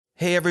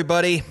Hey,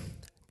 everybody.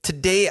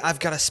 Today, I've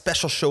got a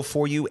special show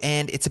for you,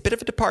 and it's a bit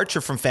of a departure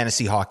from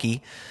fantasy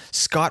hockey.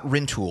 Scott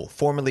Rintoul,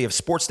 formerly of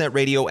Sportsnet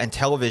Radio and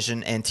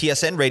Television and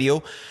TSN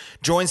Radio,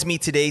 joins me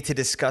today to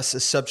discuss a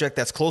subject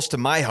that's close to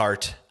my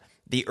heart,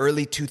 the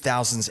early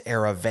 2000s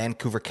era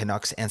Vancouver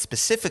Canucks, and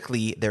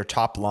specifically their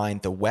top line,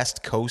 the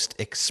West Coast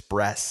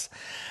Express.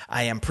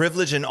 I am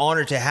privileged and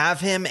honored to have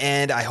him,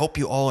 and I hope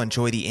you all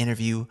enjoy the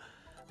interview.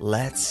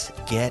 Let's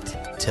get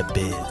to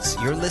biz.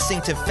 You're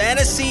listening to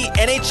Fantasy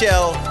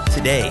NHL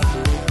Today.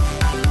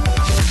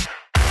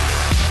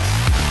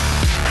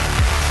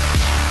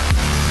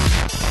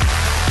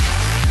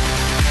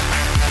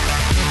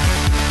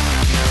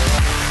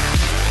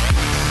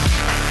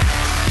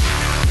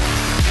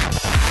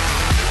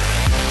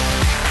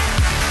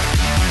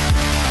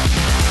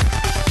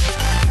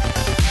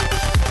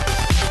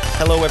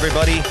 Hello,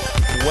 everybody.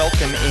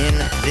 Welcome in.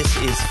 This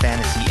is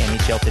Fantasy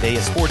NHL Today,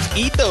 a sports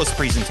ethos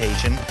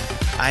presentation.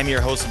 I'm your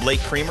host, Blake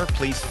Creamer.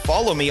 Please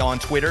follow me on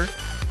Twitter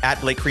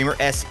at Blake Creamer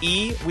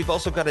SE. We've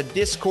also got a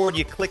Discord.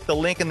 You click the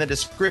link in the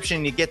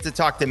description. You get to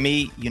talk to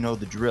me. You know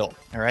the drill.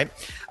 All right.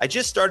 I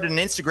just started an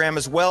Instagram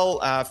as well.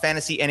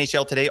 Fantasy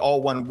NHL Today,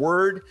 all one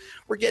word.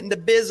 We're getting to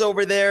biz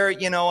over there.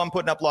 You know, I'm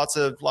putting up lots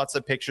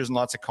of pictures and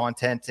lots of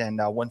content. And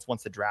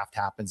once the draft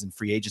happens in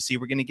free agency,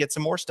 we're going to get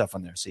some more stuff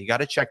on there. So you got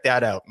to check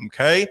that out.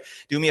 Okay.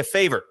 Do me a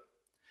favor.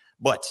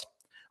 But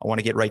I want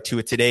to get right to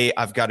it today.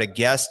 I've got a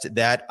guest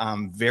that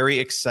I'm very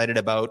excited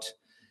about.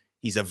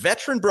 He's a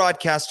veteran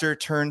broadcaster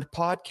turned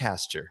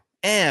podcaster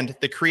and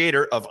the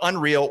creator of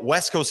Unreal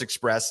West Coast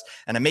Express,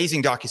 an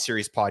amazing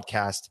docuseries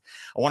podcast.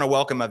 I want to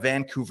welcome a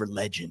Vancouver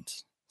legend,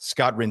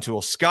 Scott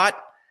Rintoul. Scott,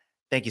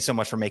 thank you so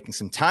much for making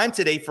some time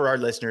today for our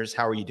listeners.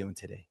 How are you doing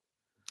today?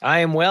 I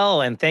am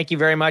well, and thank you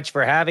very much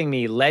for having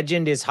me.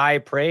 Legend is high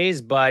praise,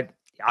 but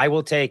I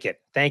will take it.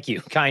 Thank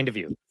you. Kind of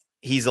you.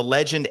 He's a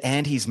legend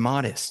and he's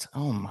modest.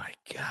 Oh my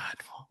God.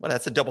 Well,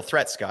 that's a double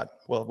threat, Scott.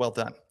 Well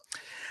done.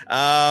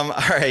 All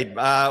right.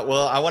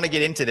 Well, I want to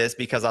get into this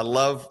because I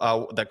love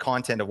the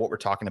content of what we're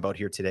talking about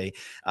here today.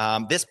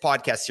 This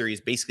podcast series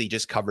basically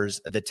just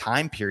covers the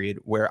time period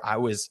where I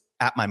was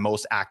at my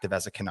most active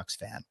as a Canucks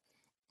fan.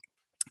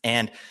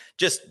 And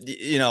just,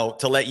 you know,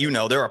 to let you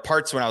know, there are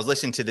parts when I was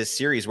listening to this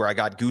series where I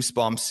got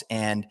goosebumps.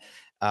 And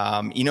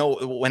you know,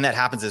 when that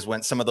happens is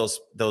when some of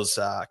those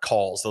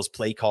calls, those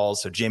play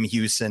calls. So Jim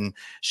Hewson,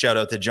 shout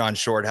out to John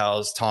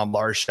Shorthouse, Tom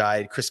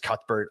Larscheid, Chris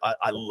Cuthbert.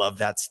 I love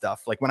that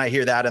stuff. Like when I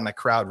hear that and the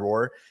crowd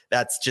roar,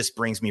 that just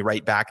brings me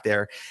right back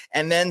there.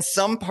 And then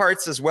some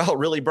parts as well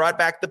really brought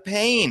back the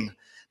pain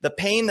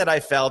that I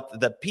felt,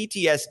 the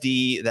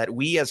PTSD that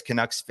we as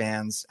Canucks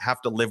fans have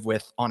to live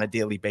with on a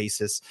daily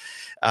basis,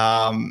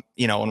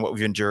 you know, and what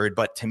we've endured.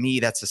 But to me,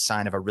 that's a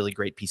sign of a really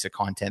great piece of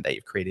content that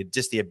you've created.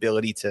 Just the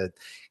ability to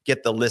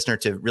get the listener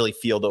to really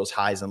feel those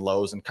highs and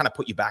lows and kind of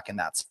put you back in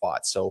that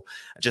spot. So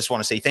I just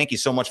want to say thank you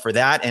so much for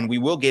that. And we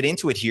will get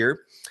into it here.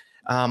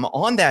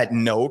 On that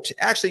note,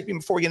 actually,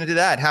 before we get into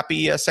that,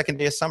 happy second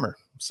day of summer.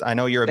 So I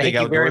know you're a big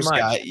outdoors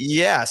guy.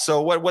 Yeah.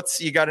 So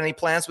what's you got any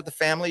plans with the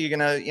family? You're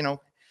going to, you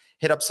know,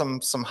 hit up some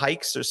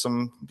hikes or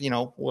some, you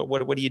know,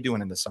 what are you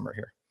doing in the summer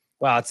here?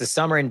 Well, it's the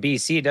summer in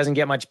BC. It doesn't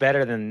get much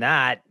better than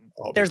that.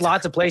 There's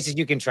lots of places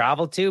you can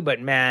travel to, but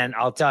man,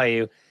 I'll tell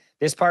you,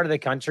 this part of the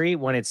country,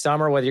 when it's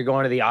summer, whether you're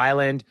going to the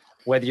island,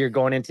 whether you're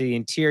going into the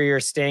interior,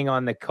 staying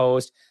on the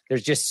coast,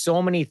 there's just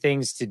so many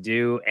things to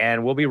do.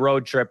 And we'll be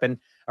road tripping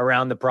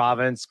around the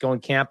province, going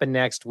camping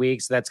next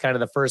week. So that's kind of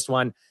the first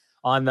one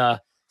on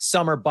the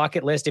summer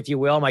bucket list, if you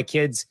will. My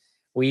kids,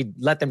 we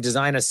let them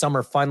design a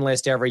summer fun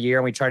list every year,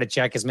 and we try to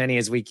check as many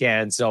as we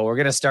can. So we're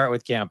going to start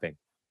with camping.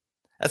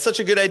 That's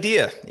such a good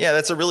idea. Yeah,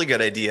 that's a really good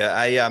idea.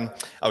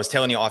 I was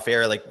telling you off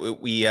air, like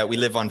we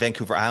live on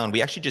Vancouver Island.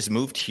 We actually just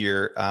moved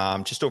here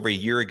just over a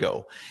year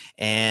ago,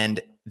 and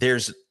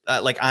there's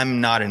like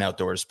I'm not an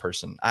outdoors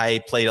person.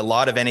 I played a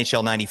lot of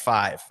NHL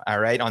 95. All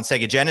right, on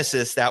Sega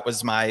Genesis,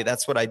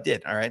 that's what I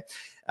did. All right.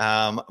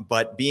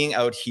 But being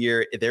out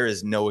here, there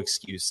is no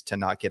excuse to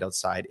not get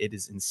outside. It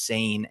is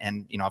insane.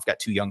 And, you know, I've got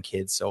two young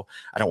kids, so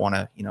I don't want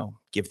to, you know,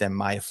 give them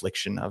my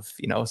affliction of,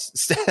 you know,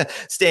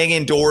 staying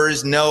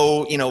indoors,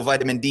 no, you know,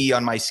 vitamin D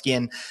on my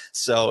skin.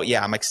 So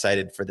yeah, I'm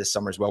excited for this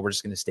summer as well. We're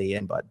just going to stay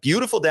in, but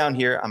beautiful down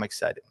here. I'm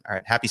excited. All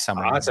right. Happy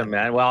summer. Awesome,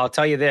 man. Well, I'll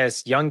tell you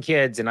this, young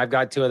kids, and I've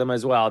got two of them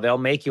as well. They'll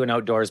make you an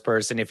outdoors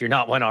person if you're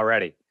not one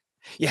already.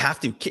 You have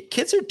to.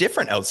 Kids are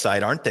different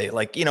outside, aren't they?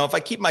 Like, you know, if I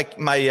keep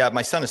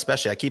my son,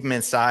 especially, I keep him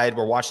inside,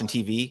 we're watching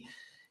TV,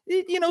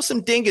 you know,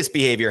 some dingus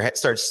behavior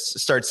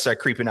starts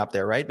creeping up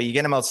there, right? But you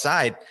get him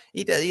outside,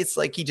 it's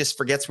like he just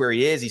forgets where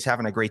he is. He's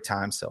having a great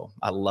time. So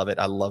I love it.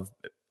 I love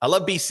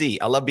BC.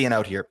 I love being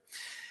out here.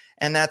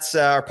 And that's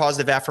our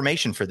positive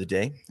affirmation for the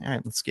day. All right,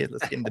 let's get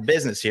into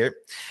business here.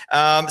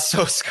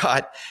 So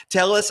Scott,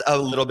 tell us a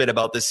little bit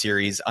about this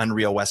series,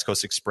 Unreal West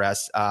Coast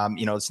Express.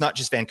 You know, it's not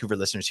just Vancouver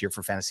listeners here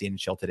for Fantasy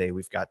NHL Today.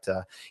 We've got,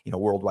 you know,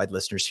 worldwide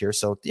listeners here.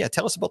 So yeah,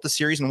 tell us about the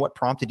series and what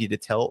prompted you to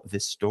tell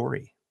this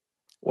story.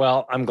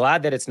 Well, I'm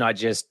glad that it's not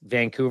just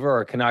Vancouver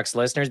or Canucks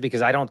listeners,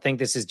 because I don't think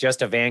this is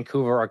just a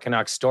Vancouver or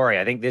Canucks story.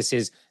 I think this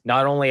is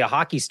not only a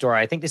hockey story,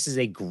 I think this is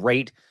a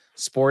great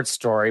sports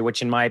story,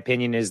 which in my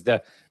opinion is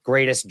the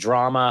greatest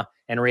drama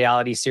and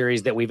reality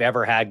series that we've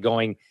ever had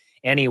going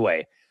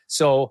anyway.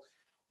 So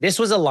this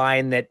was a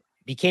line that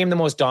became the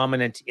most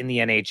dominant in the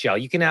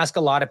NHL. You can ask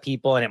a lot of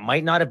people, and it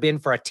might not have been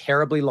for a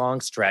terribly long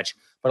stretch,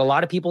 but a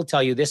lot of people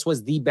tell you this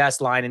was the best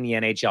line in the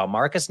NHL.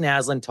 Marcus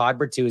Naslund, Todd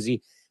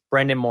Bertuzzi,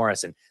 Brendan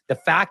Morrison. The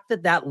fact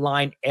that that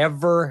line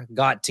ever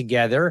got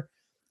together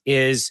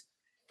is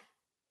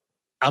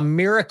a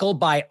miracle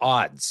by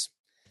odds.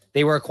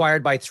 They were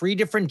acquired by 3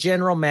 different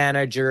general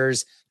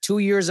managers, 2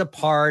 years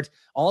apart,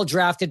 all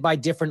drafted by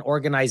different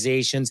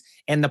organizations.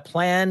 And the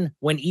plan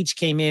when each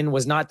came in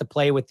was not to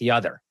play with the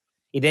other.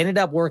 It ended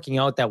up working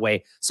out that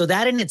way. So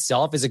that in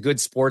itself is a good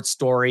sports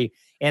story.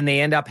 And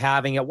they end up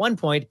having at one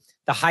point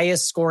the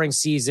highest scoring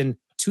season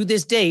to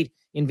this date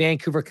in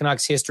Vancouver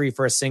Canucks history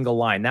for a single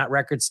line. That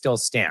record still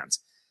stands.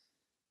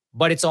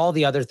 But it's all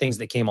the other things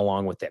that came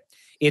along with it.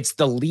 It's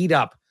the lead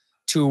up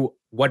to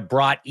what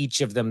brought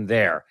each of them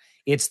there.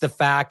 It's the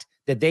fact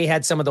that they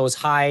had some of those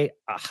highest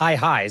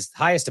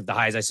of the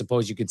highs, I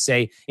suppose you could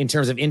say, in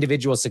terms of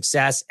individual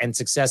success and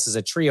success as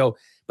a trio.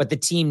 But the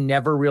team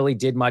never really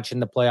did much in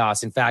the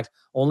playoffs. In fact,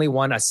 only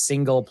won a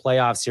single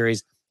playoff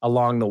series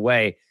along the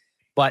way.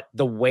 But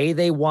the way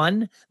they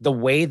won, the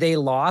way they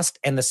lost,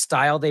 and the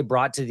style they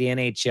brought to the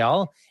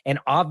NHL, and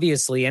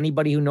obviously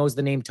anybody who knows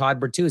the name Todd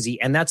Bertuzzi,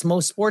 and that's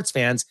most sports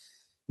fans,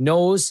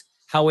 knows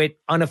how it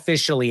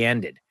unofficially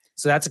ended.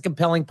 So that's a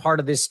compelling part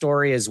of this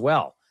story as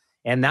well.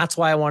 And that's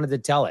why I wanted to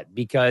tell it,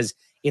 because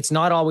it's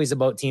not always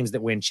about teams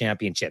that win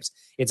championships.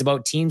 It's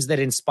about teams that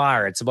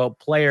inspire. It's about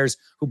players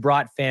who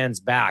brought fans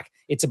back.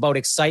 It's about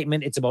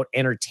excitement. It's about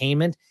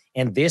entertainment.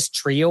 And this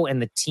trio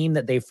and the team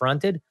that they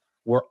fronted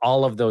were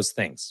all of those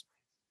things.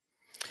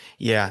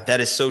 Yeah, that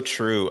is so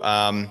true.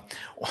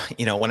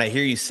 When I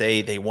hear you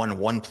say they won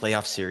 1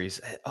 playoff series,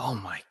 oh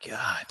my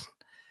God,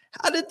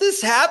 how did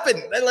this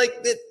happen?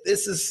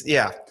 This is,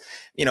 yeah,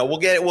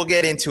 we'll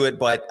get into it,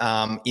 but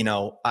I've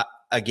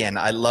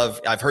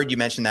heard you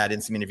mention that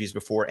in some interviews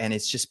before, and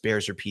it's just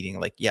bears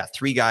repeating.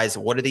 3 guys,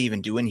 what are they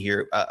even doing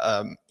here?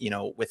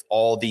 With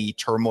all the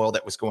turmoil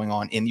that was going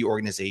on in the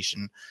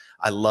organization.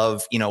 I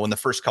love, in the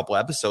first couple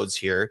episodes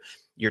here,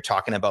 you're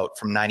talking about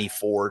from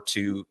 94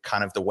 to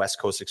kind of the West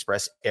Coast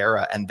Express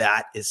era. And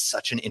that is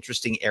such an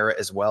interesting era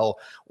as well.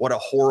 What a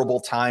horrible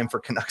time for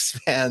Canucks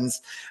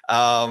fans.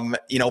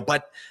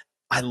 But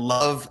I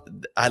love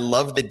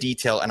the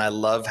detail, and I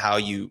love how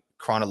you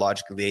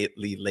chronologically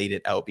laid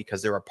it out,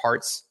 because there are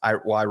parts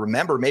I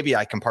remember, maybe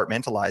I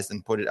compartmentalized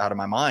and put it out of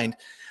my mind,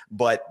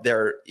 but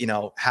they're,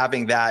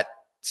 having that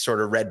sort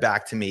of read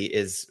back to me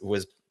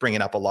was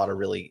bringing up a lot of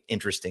really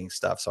interesting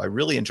stuff. So I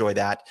really enjoy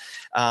that.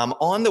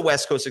 On the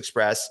West Coast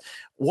Express,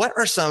 what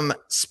are some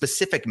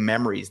specific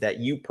memories that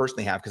you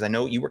personally have? Because I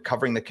know you were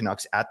covering the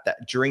Canucks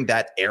during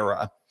that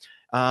era.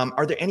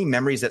 Are there any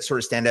memories that sort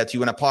of stand out to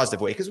you in a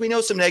positive way? Because we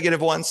know some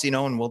negative ones,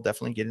 and we'll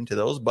definitely get into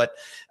those. But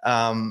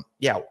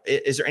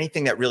is there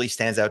anything that really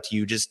stands out to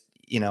you? Just,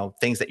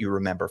 things that you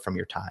remember from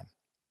your time?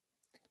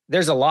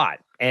 There's a lot.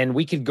 And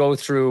we could go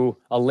through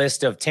a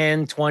list of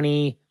 10,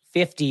 20,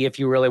 50 if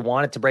you really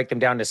wanted to break them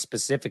down to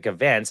specific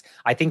events.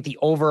 I think the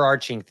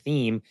overarching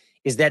theme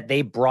is that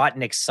they brought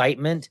an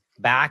excitement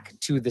back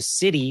to the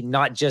city,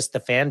 not just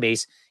the fan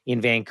base in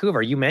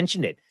Vancouver. You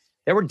mentioned it.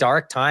 There were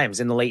dark times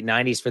in the late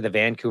 90s for the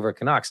Vancouver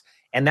Canucks.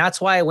 And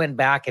that's why I went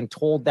back and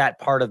told that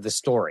part of the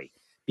story,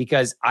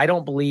 because I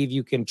don't believe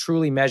you can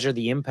truly measure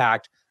the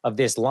impact of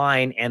this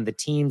line and the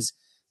teams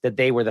that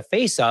they were the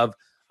face of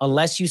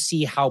unless you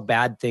see how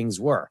bad things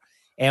were.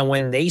 And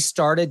when they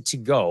started to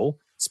go,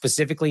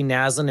 specifically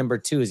Naslund and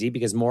Bertuzzi,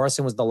 because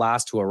Morrison was the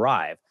last to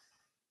arrive,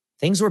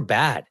 things were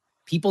bad.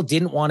 People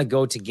didn't want to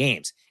go to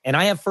games. And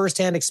I have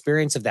firsthand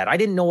experience of that. I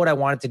didn't know what I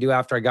wanted to do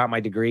after I got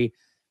my degree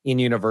in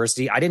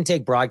university. I didn't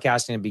take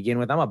broadcasting to begin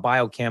with. I'm a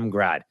biochem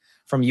grad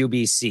from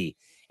UBC.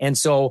 And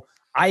so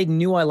I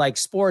knew I liked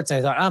sports.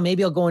 I thought,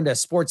 maybe I'll go into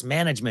sports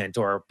management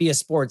or be a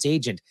sports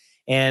agent.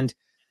 And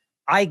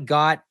I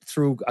got,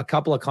 through a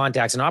couple of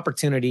contacts, an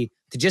opportunity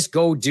to just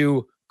go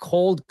do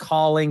cold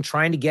calling,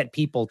 trying to get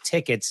people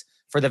tickets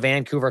for the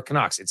Vancouver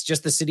Canucks. It's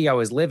just the city I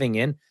was living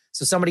in.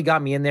 So somebody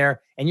got me in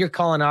there, and you're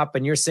calling up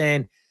and you're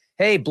saying,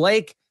 "Hey,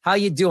 Blake, how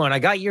you doing? I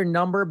got your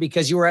number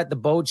because you were at the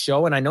boat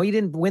show, and I know you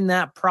didn't win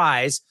that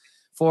prize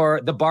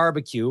for the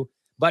barbecue,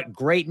 but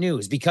great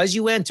news. Because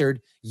you entered,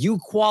 you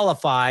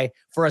qualify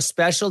for a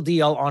special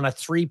deal on a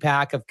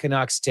 3-pack of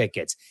Canucks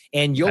tickets,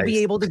 and you'll be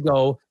able to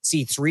go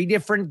see 3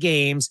 different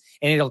games,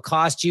 and it'll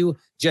cost you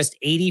just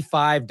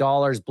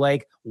 $85,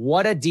 Blake.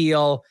 What a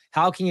deal.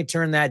 How can you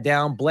turn that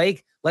down?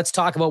 Blake, let's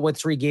talk about what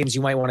 3 games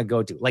you might want to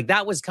go to." Like,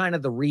 that was kind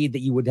of the read that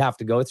you would have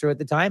to go through at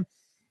the time.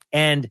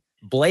 And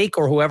Blake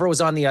or whoever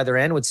was on the other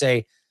end would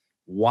say,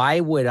 "Why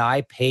would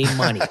I pay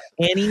money,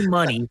 any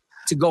money,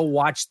 to go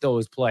watch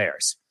those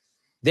players?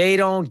 They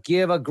don't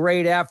give a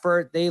great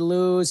effort. They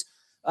lose.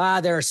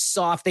 They're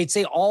soft." They'd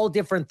say all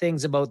different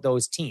things about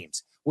those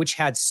teams. which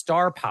had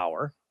star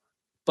power,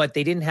 but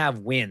they didn't have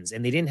wins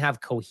and they didn't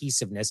have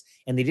cohesiveness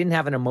and they didn't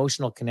have an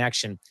emotional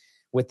connection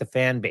with the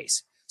fan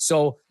base.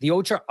 So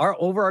our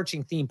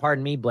overarching theme,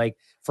 pardon me, Blake,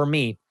 for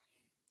me,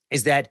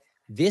 is that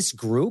this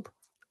group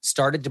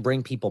started to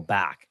bring people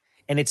back.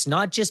 And it's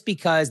not just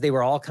because they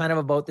were all kind of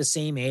about the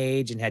same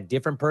age and had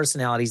different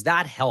personalities.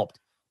 That helped,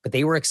 but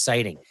they were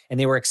exciting. And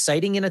they were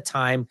exciting in a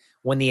time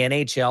when the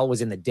NHL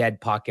was in the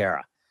dead puck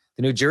era.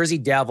 The New Jersey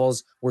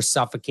Devils were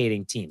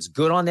suffocating teams.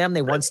 Good on them.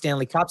 They won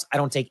Stanley Cups. I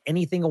don't take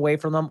anything away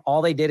from them.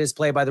 All they did is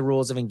play by the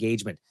rules of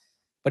engagement.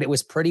 But it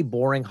was pretty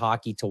boring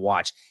hockey to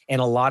watch.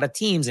 And a lot of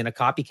teams in a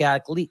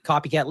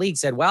copycat league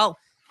said, well,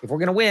 if we're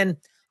going to win,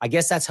 I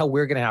guess that's how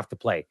we're going to have to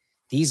play.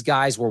 These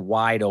guys were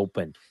wide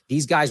open.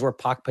 These guys were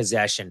puck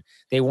possession.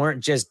 They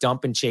weren't just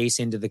dump and chase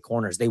into the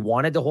corners. They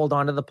wanted to hold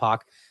on to the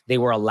puck. They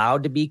were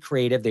allowed to be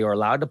creative. They were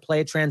allowed to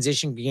play a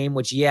transition game,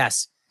 which,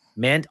 yes,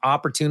 meant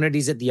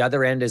opportunities at the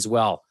other end as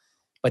well.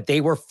 But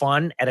they were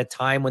fun at a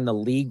time when the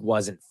league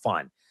wasn't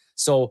fun.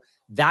 So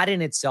that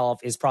in itself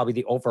is probably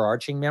the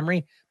overarching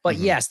memory. But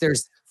yes,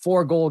 there's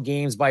 4-goal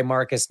games by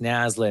Marcus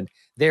Naslund.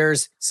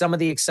 There's some of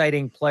the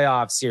exciting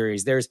playoff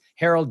series. There's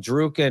Harold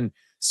Druken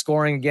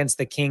scoring against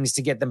the Kings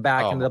to get them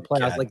back into the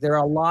playoffs. God. Like, there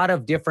are a lot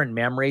of different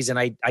memories, and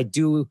I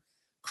do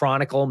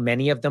chronicle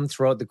many of them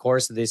throughout the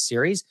course of this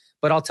series.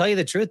 But I'll tell you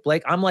the truth,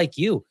 Blake, I'm like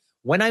you.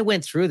 When I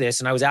went through this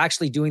and I was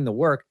actually doing the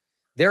work,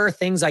 there are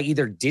things I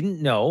either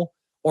didn't know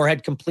or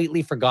had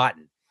completely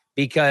forgotten,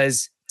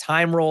 because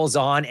time rolls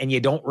on and you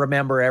don't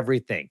remember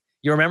everything.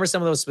 You remember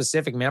some of those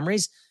specific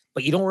memories,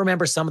 but you don't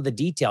remember some of the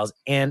details.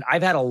 And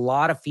I've had a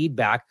lot of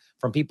feedback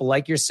from people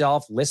like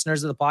yourself,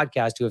 listeners of the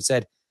podcast, who have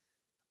said,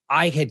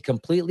 I had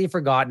completely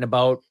forgotten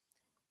about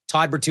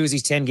Todd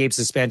Bertuzzi's 10-game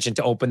suspension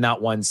to open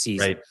that one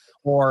season. Right.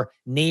 Or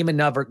name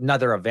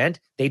another event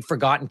they'd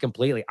forgotten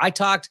completely. I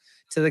talked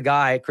to the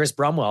guy, Chris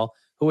Brumwell,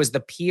 who was the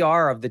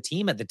PR of the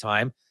team at the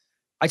time.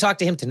 I talked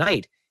to him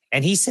tonight,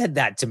 and he said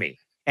that to me.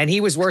 And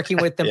he was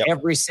working with them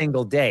every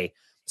single day.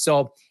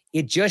 So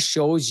it just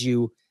shows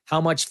you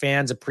how much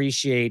fans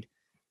appreciate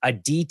a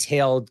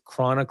detailed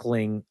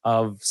chronicling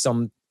of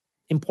some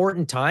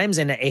important times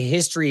and a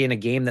history in a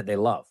game that they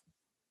love.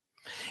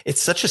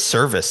 It's such a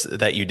service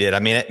that you did. I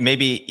mean,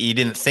 maybe you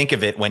didn't think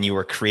of it when you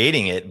were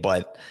creating it,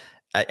 but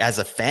as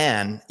a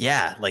fan,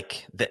 yeah,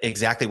 like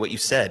exactly what you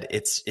said.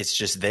 It's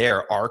just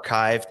there,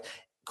 archived,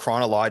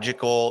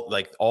 chronological,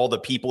 like all the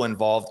people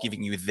involved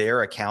giving you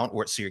their account,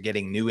 so you're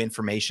getting new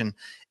information.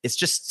 It's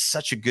just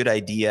such a good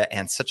idea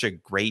and such a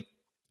great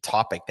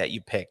topic that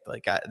you picked.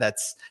 Like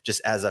that's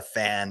just, as a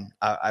fan,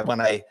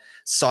 when I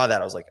saw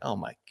that, I was like, oh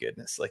my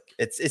goodness, like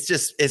it's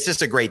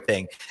just a great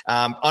thing.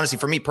 Honestly,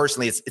 for me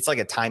personally, it's like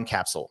a time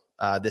capsule.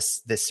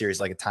 This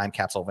series, like a time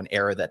capsule of an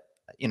era that,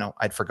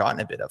 I'd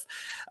forgotten a bit of.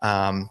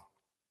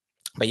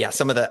 But yeah,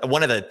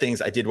 one of the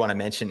things I did want to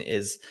mention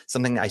is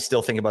something I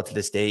still think about to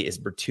this day is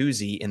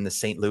Bertuzzi in the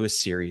St. Louis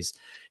series,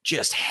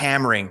 just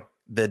hammering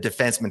the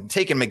defenseman,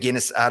 taking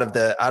McGinnis out of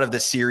the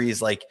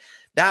series. Like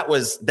that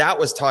was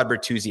Todd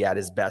Bertuzzi at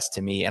his best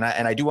to me. And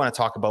I do want to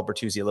talk about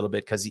Bertuzzi a little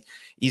bit, because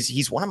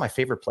he's one of my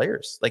favorite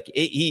players. Like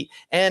he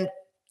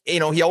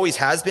always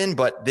has been,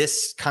 but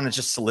this kind of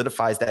just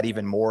solidifies that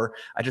even more.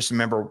 I just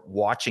remember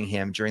watching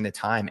him during the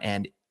time,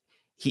 and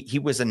he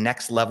was a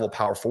next level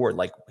power forward.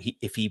 Like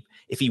if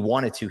he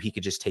wanted to, he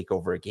could just take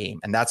over a game.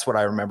 And that's what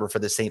I remember for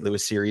the St.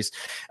 Louis series.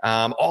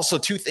 Also,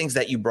 two things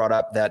that you brought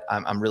up that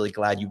I'm really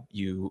glad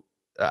you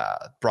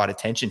brought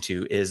attention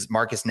to is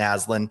Marcus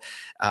Naslund.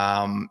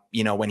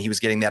 When he was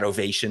getting that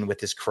ovation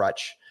with his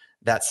crutch,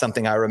 that's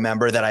something I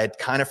remember that I had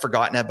kind of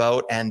forgotten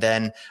about. And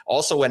then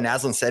also when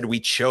Naslund said we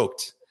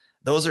choked,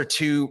 those are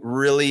two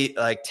really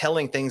like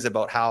telling things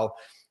about how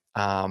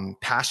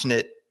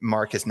passionate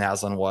Marcus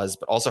Naslund was,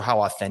 but also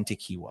how authentic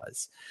he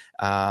was.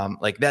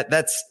 Like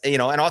that's,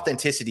 and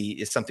authenticity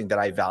is something that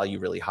I value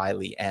really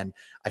highly. And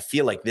I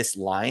feel like this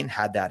line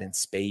had that in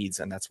spades.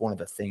 And that's one of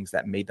the things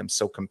that made them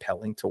so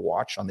compelling to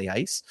watch on the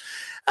ice.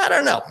 I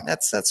don't know.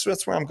 That's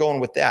where I'm going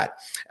with that.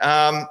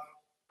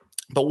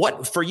 But what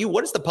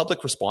has the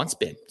public response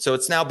been? So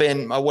it's now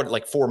been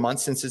like 4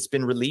 months since it's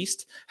been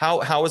released.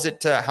 How has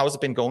it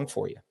been going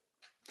for you?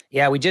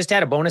 Yeah, we just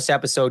had a bonus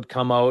episode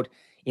come out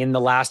in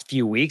the last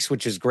few weeks,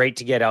 which is great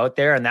to get out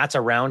there. And that's a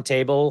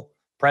roundtable,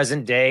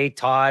 present day,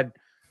 Todd,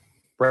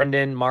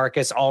 Brendan,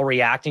 Marcus, all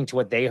reacting to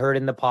what they heard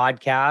in the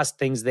podcast,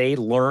 things they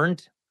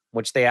learned,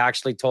 which they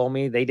actually told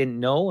me they didn't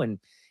know and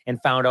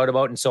found out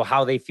about. And so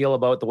how they feel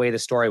about the way the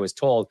story was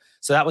told.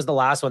 So that was the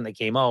last one that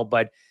came out.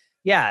 But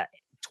yeah,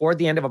 toward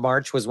the end of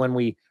March was when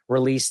we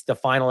released the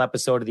final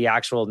episode of the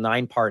actual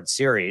 9-part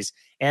series.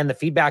 And the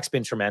feedback's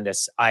been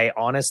tremendous. I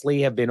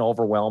honestly have been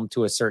overwhelmed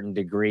to a certain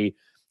degree.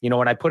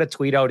 When I put a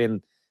tweet out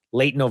in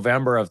late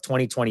November of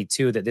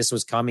 2022 that this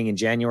was coming in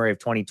January of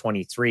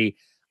 2023,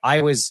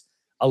 I was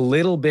a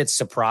little bit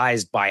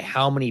surprised by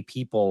how many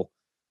people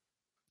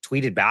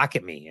tweeted back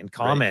at me and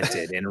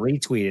commented and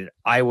retweeted.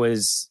 I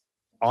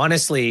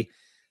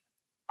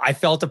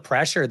felt a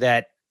pressure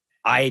that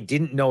I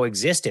didn't know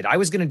existed. I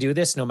was going to do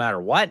this no matter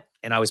what,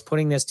 and I was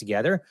putting this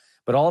together,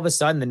 But all of a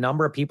sudden, the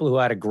number of people who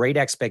had a great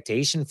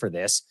expectation for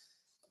this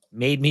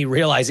made me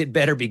realize it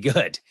better be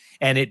good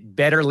and it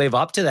better live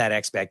up to that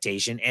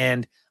expectation.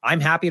 And I'm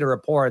happy to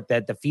report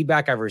that the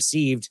feedback I've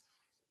received,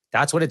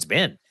 that's what it's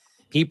been.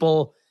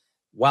 People,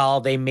 while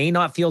they may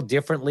not feel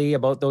differently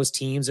about those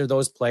teams or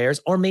those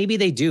players, or maybe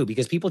they do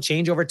because people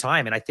change over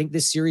time. And I think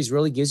this series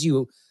really gives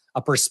you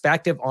a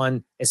perspective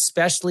on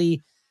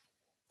especially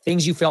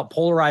things you felt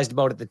polarized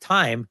about at the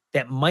time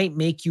that might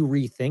make you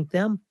rethink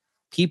them.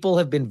 People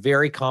have been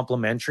very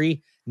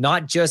complimentary,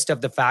 not just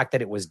of the fact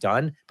that it was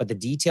done, but the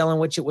detail in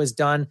which it was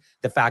done,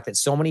 the fact that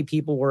so many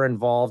people were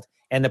involved,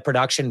 and the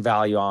production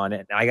value on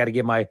it. I got to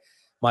give my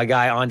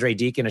guy, Andre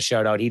Deacon, a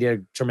shout out. He did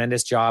a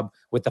tremendous job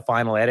with the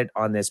final edit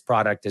on this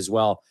product as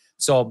well.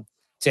 So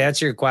to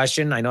answer your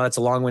question, I know that's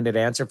a long-winded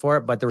answer for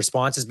it, but the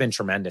response has been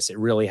tremendous. It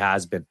really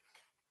has been.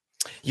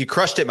 You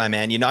crushed it, my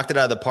man. You knocked it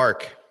out of the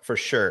park for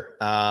sure.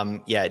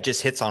 Yeah, it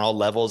just hits on all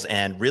levels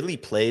and really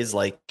plays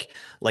like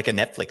a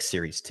Netflix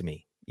series to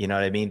me. You know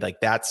what I mean? Like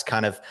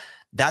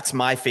that's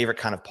my favorite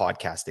kind of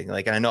podcasting.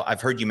 Like, and I know I've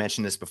heard you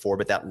mention this before,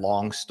 but that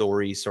long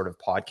story sort of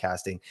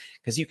podcasting,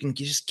 because you can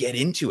just get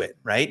into it,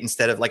 right?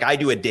 Instead of like I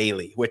do a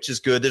daily, which is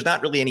good. There's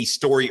not really any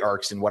story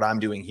arcs in what I'm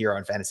doing here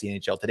on Fantasy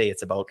NHL Today.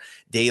 It's about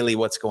daily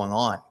what's going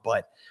on.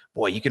 But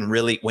boy, you can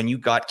really, when you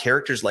got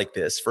characters like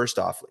this, first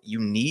off, you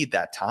need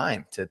that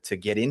time to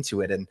get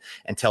into it and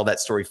tell that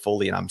story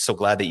fully. And I'm so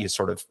glad that you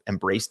sort of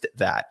embraced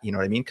that, you know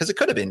what I mean? Because it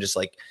could have been just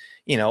like,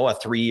 you know, a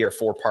 3 or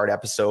 4 part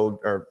episode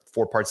or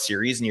 4 part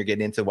series, and you're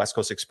getting into West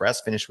Coast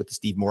Express, finished with the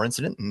Steve Moore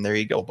incident, and there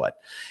you go. But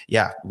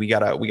yeah, we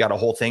got a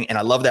whole thing, and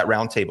I love that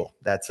roundtable.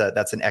 That's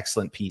an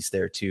excellent piece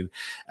there too.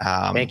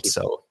 Thank you.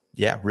 So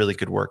yeah, really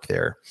good work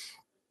there.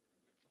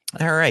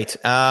 All right.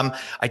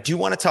 I do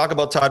want to talk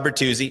about Todd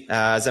Bertuzzi.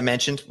 As I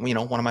mentioned, you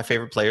know, one of my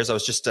favorite players. I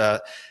was just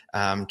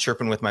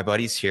chirping with my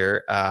buddies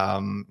here.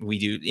 We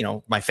do, you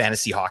know, my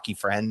fantasy hockey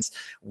friends.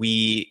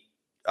 We're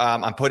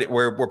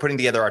putting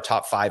together our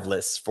top 5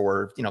 lists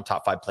for, you know,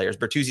 top 5 players.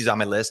 Bertuzzi's on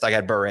my list. I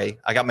got Bure.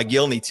 I got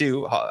McGillney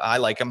too. I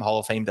like him. Hall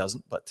of Fame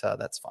doesn't, but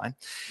that's fine.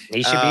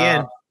 He should be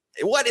in.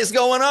 What is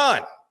going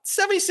on?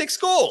 76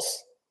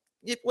 goals.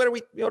 What are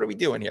we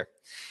doing here?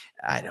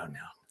 I don't know.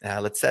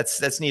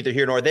 That's neither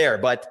here nor there.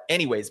 But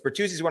anyways,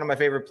 Bertuzzi's one of my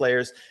favorite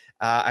players.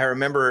 I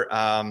remember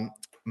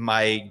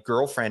my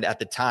girlfriend at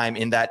the time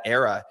in that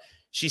era,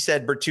 she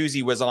said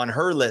Bertuzzi was on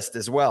her list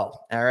as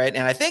well. All right.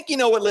 And I think you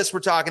know what list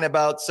we're talking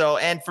about. So,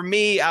 and for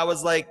me, I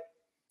was like,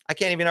 I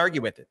can't even argue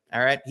with it.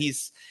 All right.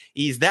 He's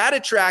that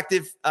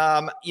attractive,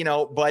 you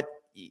know, but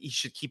he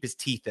should keep his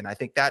teeth in. I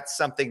think that's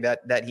something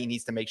that he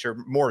needs to make sure.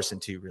 Morrison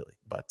too, really.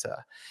 But,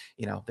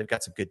 you know, they've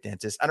got some good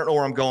dentists. I don't know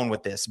where I'm going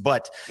with this,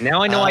 but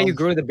now I know why you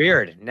grew the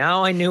beard.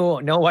 Now I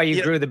know why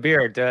you grew the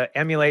beard to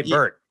emulate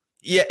Bert.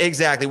 Yeah,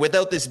 exactly.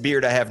 Without this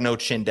beard, I have no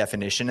chin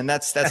definition, and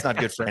that's not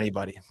good for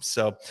anybody.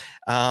 So,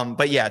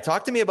 but yeah,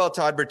 talk to me about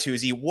Todd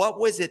Bertuzzi. What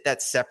was it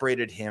that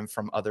separated him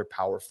from other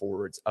power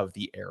forwards of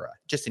the era,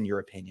 just in your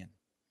opinion?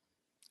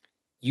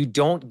 You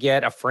don't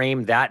get a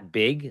frame that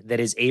big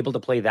that is able to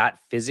play that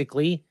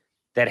physically,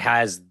 that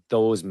has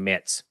those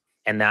mitts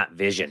and that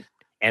vision.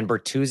 And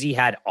Bertuzzi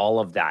had all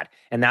of that.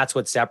 And that's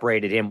what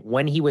separated him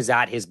when he was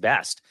at his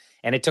best.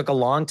 And it took a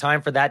long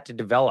time for that to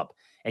develop.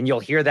 And you'll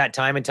hear that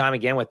time and time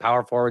again with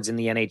power forwards in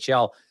the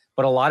NHL,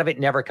 but a lot of it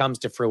never comes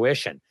to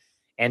fruition.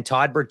 And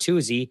Todd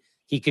Bertuzzi,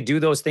 he could do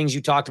those things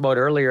you talked about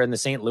earlier in the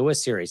St.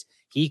 Louis series.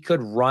 He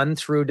could run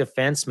through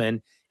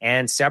defensemen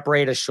and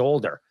separate a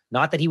shoulder.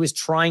 Not that he was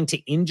trying to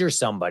injure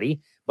somebody,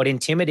 but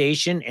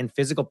intimidation and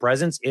physical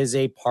presence is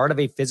a part of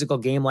a physical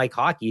game like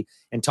hockey.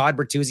 And Todd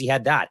Bertuzzi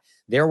had that.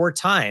 There were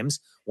times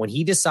when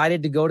he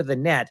decided to go to the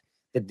net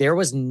that there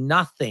was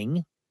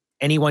nothing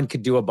anyone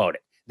could do about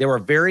it. There were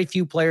very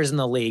few players in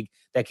the league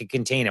that could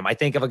contain him. I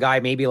think of a guy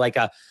maybe like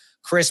a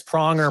Chris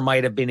Pronger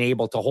might have been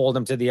able to hold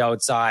him to the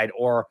outside,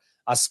 or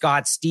a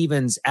Scott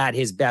Stevens at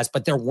his best,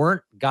 but there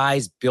weren't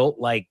guys built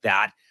like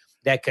that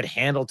could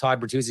handle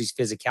Todd Bertuzzi's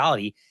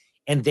physicality.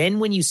 And then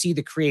when you see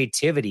the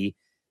creativity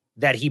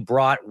that he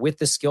brought with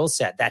the skill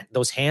set, that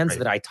those hands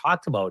that I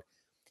talked about,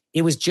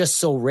 it was just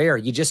so rare.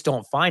 You just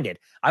don't find it.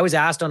 I was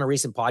asked on a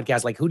recent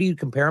podcast, like, who do you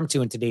compare him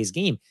to in today's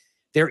game?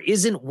 There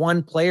isn't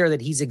one player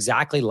that he's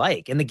exactly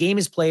like. And the game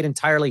is played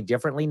entirely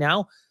differently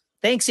now.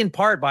 Thanks in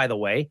part, by the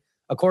way,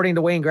 according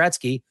to Wayne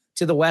Gretzky,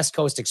 to the West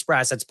Coast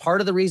Express. That's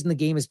part of the reason the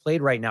game is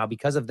played right now,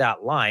 because of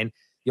that line.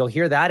 You'll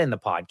hear that in the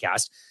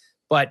podcast.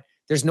 But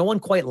there's no one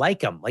quite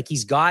like him. Like,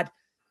 he's got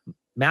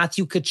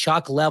Matthew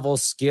Tkachuk level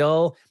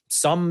skill.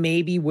 Some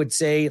maybe would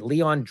say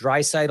Leon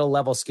Draisaitl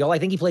level skill. I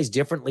think he plays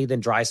differently than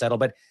Draisaitl,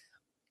 but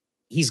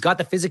he's got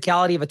the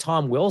physicality of a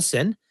Tom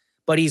Wilson,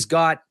 but he's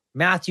got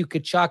Matthew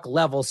Tkachuk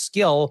level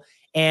skill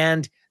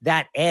and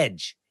that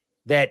edge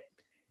that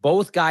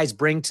both guys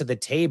bring to the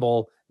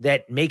table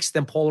that makes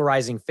them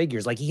polarizing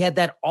figures. Like, he had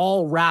that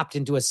all wrapped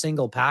into a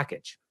single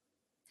package.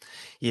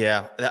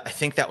 Yeah, I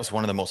think that was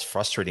one of the most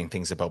frustrating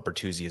things about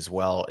Bertuzzi as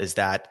well, is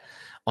that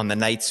on the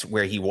nights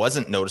where he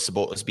wasn't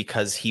noticeable, it was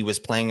because he was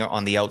playing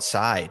on the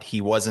outside.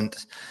 He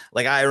wasn't,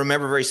 like, I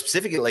remember very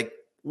specifically, like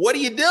what are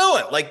you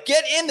doing? Like,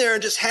 get in there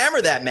and just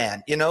hammer that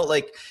man,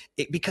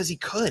 because he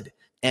could.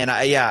 And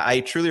I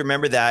truly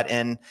remember that.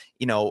 And,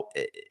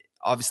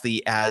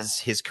 obviously as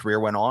his career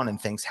went on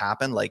and things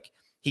happened, like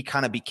he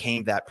kind of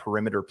became that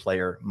perimeter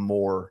player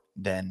more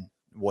than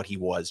what he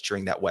was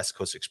during that West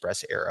Coast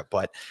Express era.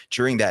 But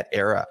during that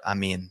era, I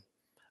mean,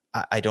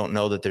 I don't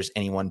know that there's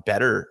anyone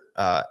better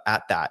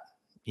at that.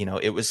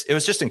 It was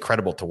just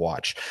incredible to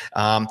watch.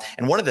 And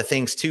one of the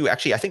things too,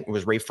 actually, I think it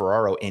was Ray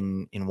Ferraro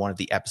in one of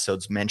the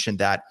episodes mentioned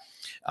that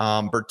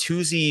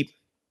Bertuzzi,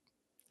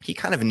 he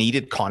kind of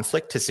needed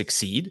conflict to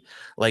succeed.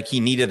 Like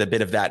he needed a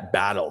bit of that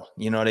battle,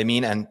 you know what I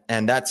mean?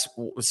 And that's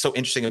what's so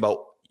interesting about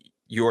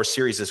your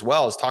series as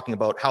well, is talking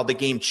about how the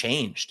game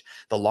changed,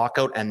 the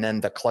lockout, and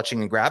then the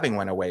clutching and grabbing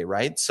went away,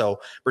 right?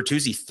 So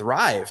Bertuzzi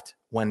thrived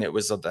when it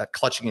was of that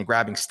clutching and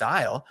grabbing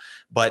style.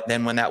 But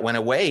then when that went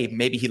away,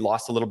 maybe he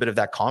lost a little bit of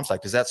that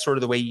conflict. Is that sort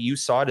of the way you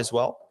saw it as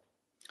well?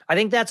 I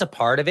think that's a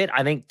part of it.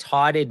 I think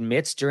Todd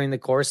admits during the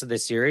course of the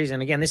series,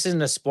 and again, this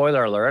isn't a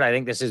spoiler alert. I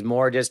think this is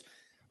more just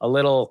a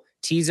little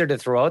teaser to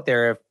throw out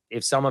there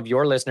if some of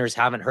your listeners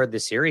haven't heard the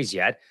series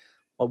yet.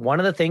 But one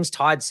of the things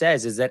Todd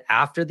says is that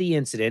after the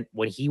incident,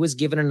 when he was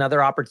given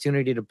another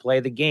opportunity to play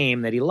the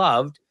game that he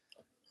loved,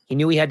 he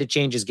knew he had to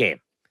change his game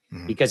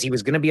because he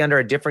was going to be under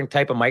a different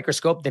type of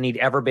microscope than he'd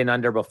ever been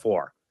under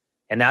before.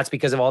 And that's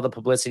because of all the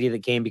publicity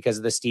that came because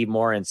of the Steve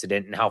Moore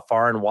incident and how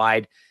far and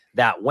wide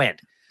that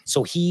went.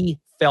 So he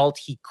felt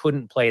he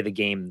couldn't play the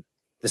game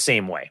the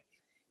same way.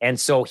 And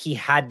so he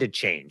had to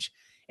change.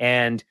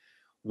 And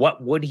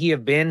what would he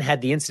have been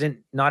had the incident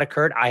not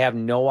occurred? I have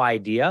no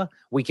idea.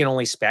 We can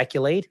only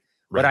speculate.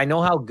 Right. But I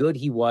know how good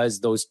he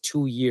was those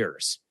 2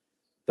 years.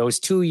 Those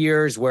 2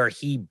 years where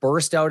he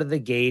burst out of the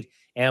gate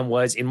and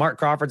was, in Mark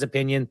Crawford's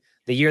opinion,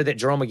 the year that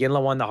Jarome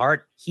Iginla won the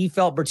Hart. He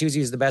felt Bertuzzi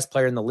was the best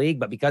player in the league,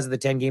 but because of the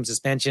 10-game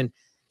suspension,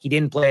 he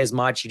didn't play as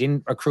much. He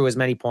didn't accrue as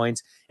many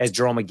points as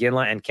Jarome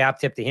Iginla, and cap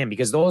tip to him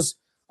because those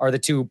are the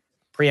two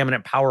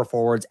preeminent power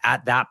forwards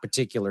at that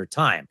particular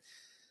time.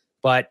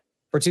 But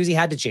Bertuzzi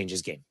had to change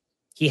his game.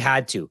 He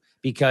had to,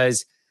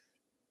 because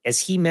as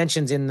he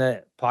mentions in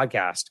the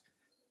podcast,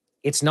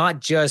 it's not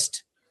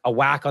just a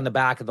whack on the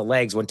back of the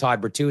legs when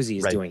Todd Bertuzzi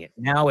is doing it.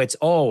 Now it's,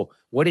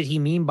 what did he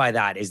mean by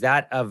that? Is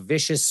that a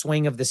vicious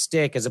swing of the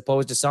stick as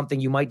opposed to something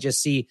you might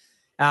just see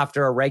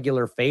after a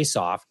regular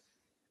face-off?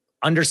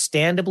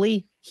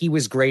 Understandably, he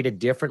was graded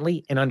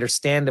differently, and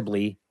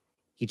understandably,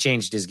 he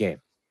changed his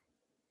game.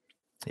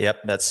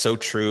 Yep, that's so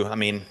true. I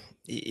mean,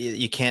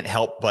 you can't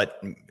help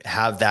but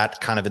have that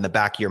kind of in the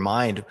back of your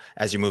mind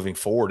as you're moving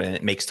forward. And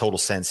it makes total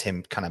sense,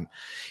 him kind of,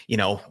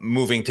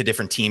 moving to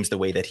different teams the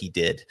way that he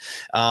did.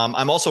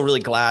 I'm also really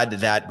glad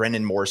that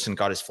Brendan Morrison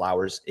got his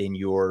flowers in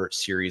your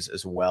series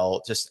as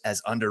well, just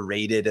as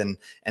underrated. And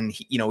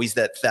he, he's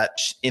that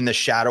in the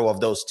shadow of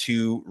those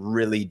two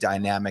really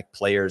dynamic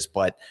players.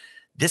 But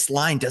this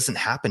line doesn't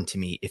happen to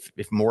me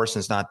if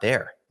Morrison's not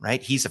there,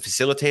 right? He's a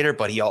facilitator,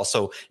 but he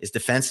also is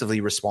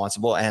defensively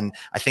responsible. And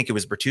I think it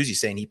was Bertuzzi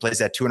saying he plays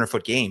that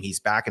 200-foot game. He's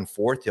back and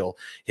forth.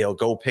 He'll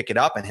go pick it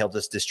up and he'll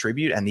just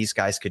distribute. And these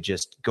guys could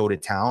just go to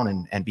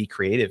town and be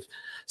creative.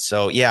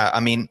 So, yeah,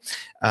 I mean,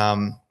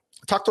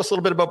 talk to us a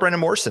little bit about Brendan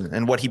Morrison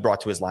and what he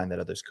brought to his line that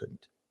others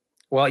couldn't.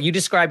 Well, you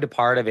described a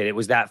part of it. It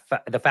was that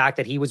the fact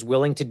that he was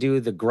willing to do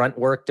the grunt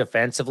work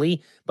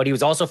defensively, but he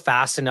was also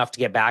fast enough to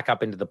get back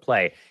up into the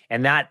play.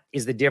 And that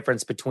is the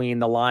difference between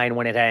the line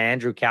when it had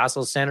Andrew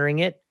Castle centering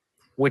it,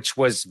 which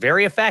was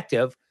very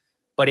effective,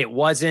 but it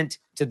wasn't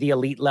to the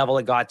elite level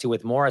it got to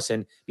with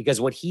Morrison, because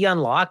what he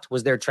unlocked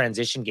was their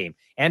transition game.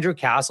 Andrew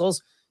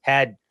Castles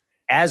had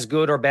as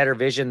good or better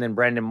vision than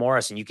Brendan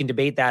Morrison. You can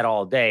debate that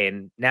all day.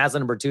 And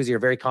Naslund and Bertuzzi are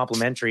very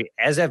complimentary,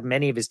 as have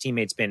many of his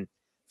teammates been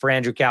for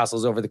Andrew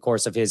Castles over the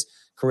course of his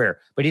career,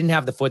 but he didn't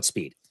have the foot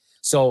speed.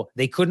 So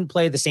they couldn't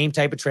play the same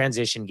type of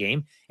transition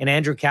game. And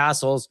Andrew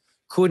Castles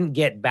couldn't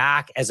get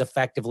back as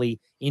effectively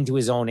into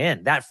his own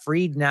end. That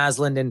freed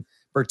Naslund and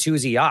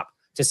Bertuzzi up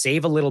to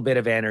save a little bit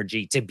of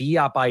energy, to be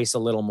up ice a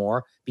little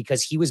more,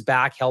 because he was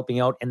back helping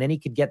out, and then he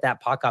could get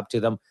that puck up to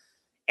them,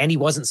 and he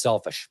wasn't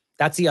selfish.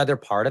 That's the other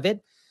part of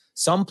it.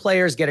 Some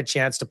players get a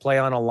chance to play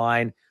on a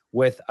line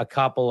with a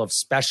couple of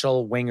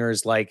special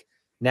wingers like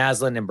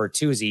Naslund and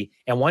Bertuzzi,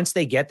 and once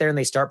they get there and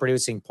they start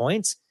producing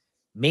points,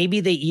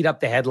 maybe they eat up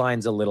the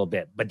headlines a little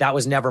bit, but that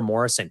was never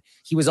Morrison.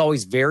 He was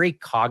always very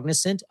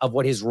cognizant of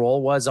what his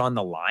role was on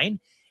the line,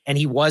 and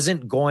he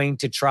wasn't going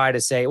to try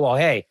to say, well,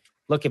 hey,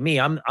 look at me,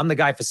 I'm the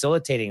guy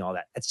facilitating all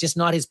that. That's just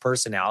not his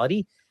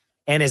personality.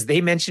 And as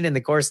they mentioned in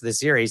the course of the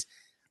series,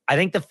 I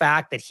think the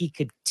fact that he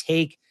could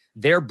take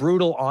their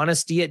brutal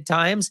honesty at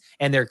times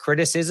and their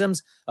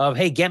criticisms of,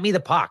 hey, get me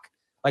the puck.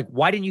 Like,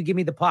 why didn't you give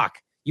me the puck?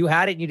 You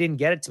had it and you didn't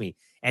get it to me.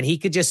 And he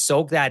could just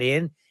soak that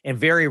in, and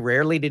very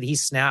rarely did he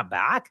snap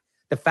back.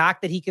 The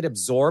fact that he could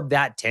absorb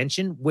that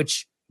tension,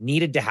 which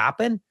needed to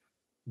happen,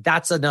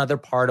 that's another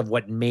part of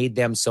what made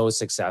them so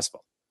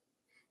successful.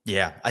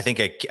 Yeah, I think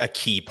a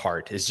key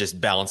part is just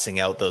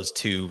balancing out those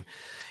two,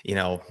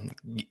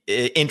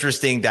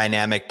 interesting,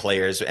 dynamic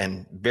players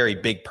and very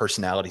big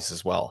personalities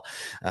as well.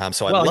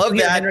 So I Well, love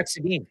you hear that. Henrik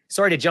Sedin.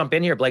 Sorry to jump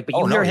in here, Blake, but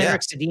you hear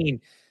Henrik Sedin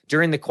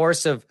during the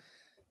course of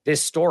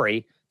this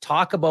story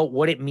talk about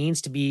what it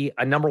means to be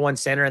a number one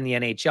center in the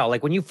NHL.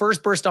 Like when you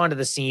first burst onto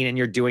the scene and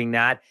you're doing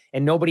that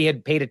and nobody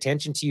had paid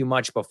attention to you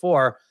much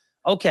before,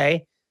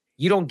 okay,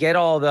 you don't get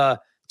all the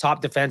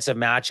top defensive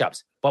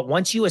matchups. But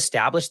once you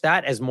establish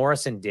that, as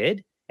Morrison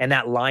did and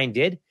that line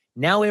did,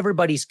 now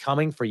everybody's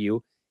coming for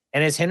you.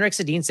 And as Henrik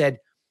Sedin said,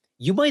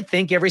 you might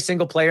think every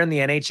single player in the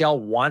NHL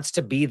wants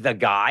to be the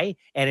guy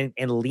and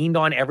leaned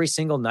on every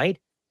single night.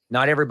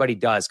 Not everybody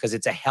does, because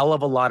it's a hell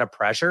of a lot of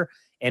pressure.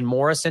 And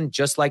Morrison,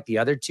 just like the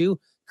other two,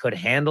 could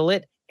handle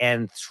it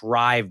and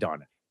thrived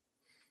on it.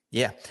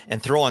 Yeah.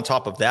 And throw on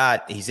top of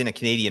that, he's in a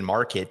Canadian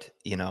market,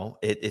 his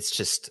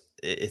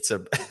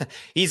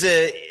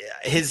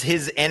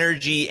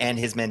energy and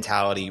his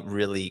mentality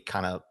really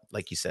kind of,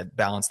 like you said,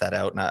 balance that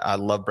out. And I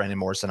love Brendan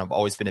Morrison. I've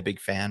always been a big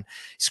fan.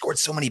 He scored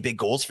so many big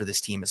goals for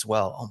this team as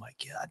well. Oh my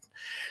God.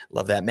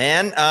 Love that,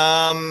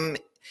 man.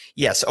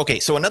 Yes. Okay.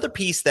 So another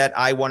piece that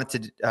I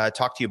wanted to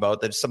talk to you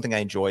about, that's something I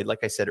enjoyed,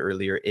 like I said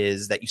earlier,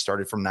 is that you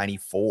started from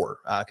 94,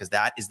 because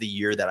that is the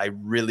year that I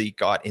really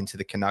got into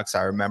the Canucks.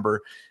 I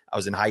remember I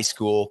was in high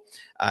school.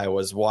 I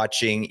was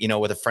watching,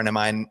 with a friend of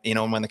mine,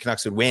 when the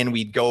Canucks would win,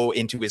 we'd go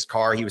into his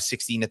car. He was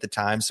 16 at the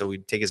time. So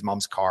we'd take his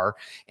mom's car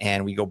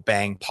and we go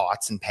bang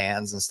pots and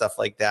pans and stuff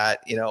like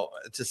that,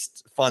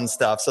 just fun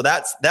stuff. So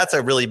that's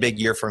a really big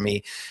year for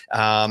me.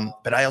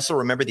 But I also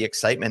remember the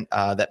excitement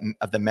of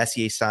the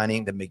Messier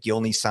signing, the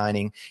McGillney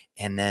signing.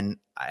 And then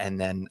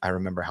I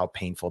remember how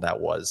painful that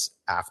was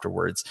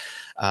afterwards.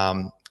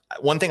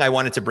 One thing I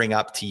wanted to bring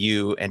up to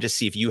you and just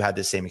see if you had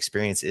the same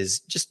experience is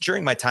just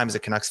during my time as a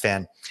Canucks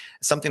fan,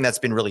 something that's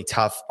been really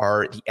tough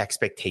are the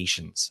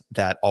expectations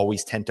that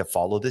always tend to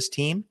follow this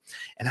team.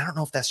 And I don't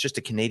know if that's just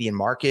a Canadian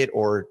market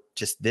or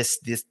just this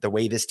the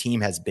way this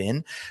team has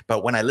been.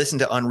 But when I listen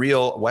to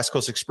Unreal West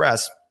Coast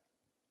Express,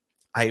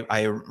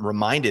 I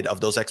reminded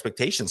of those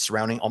expectations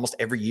surrounding almost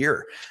every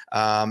year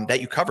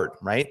that you covered,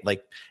 right?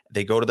 Like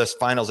they go to the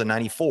finals in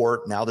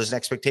 94. Now there's an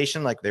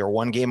expectation like they were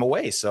one game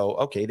away. So,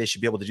 okay, they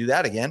should be able to do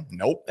that again.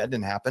 Nope, that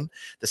didn't happen.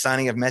 The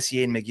signing of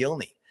Messier and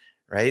McGillney,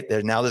 right?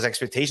 There's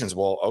expectations.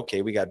 Well,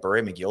 okay, we got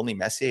Bure, McGillney,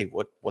 Messier.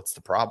 What's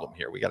the problem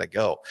here? We got to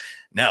go.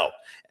 No.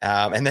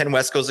 And then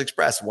West Coast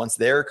Express, once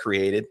they're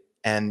created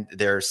and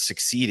they're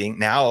succeeding,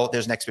 now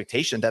there's an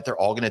expectation that they're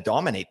all going to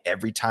dominate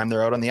every time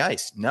they're out on the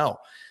ice. No.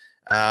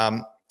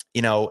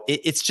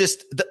 It's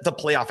just the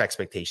playoff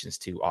expectations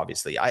too,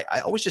 obviously. I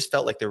always just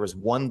felt like there was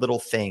one little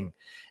thing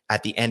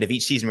at the end of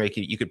each season where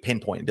you could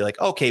pinpoint and be like,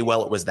 okay,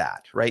 well, it was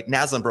that, right?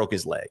 Naslund broke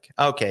his leg.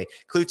 Okay.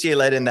 Cloutier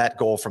let in that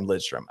goal from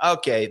Lidstrom.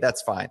 Okay,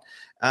 that's fine.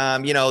 The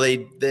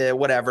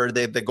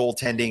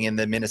goaltending in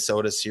the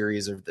Minnesota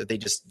series, or they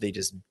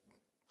just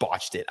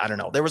botched it. I don't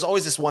know. There was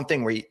always this one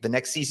thing where the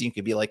next season you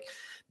could be like,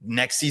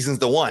 next season's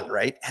the one,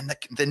 right? And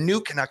the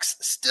new Canucks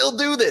still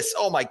do this.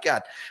 Oh my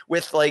God.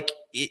 With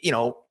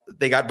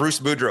they got Bruce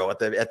Boudreau at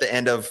the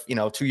end of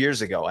 2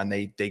 years ago, and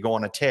they go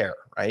on a tear,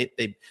 right?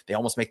 They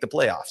almost make the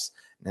playoffs,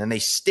 and then they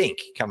stink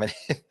coming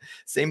in.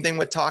 Same thing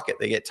with Tocchet.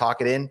 They get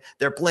Tocchet in,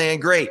 they're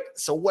playing great.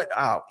 So what?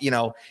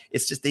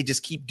 It's just they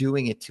just keep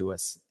doing it to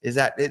us. Is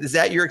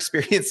that your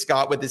experience,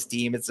 Scott, with this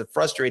team? It's a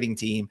frustrating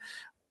team.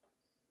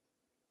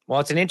 Well,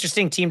 it's an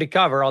interesting team to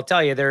cover. I'll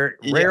tell you, they're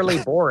rarely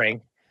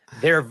boring.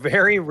 They're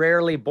very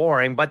rarely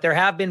boring, but there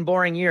have been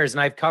boring years,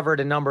 and I've covered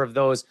a number of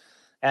those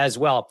as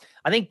well.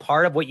 I think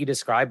part of what you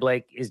described,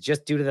 Blake, is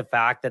just due to the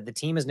fact that the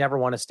team has never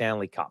won a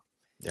Stanley Cup.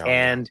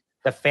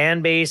 The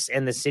fan base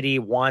and the city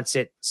wants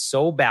it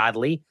so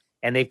badly,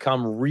 and they've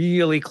come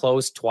really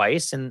close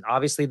twice. And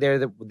obviously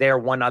they're there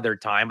one other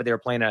time, but they were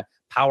playing a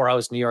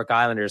powerhouse New York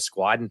Islanders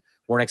squad and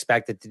weren't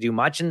expected to do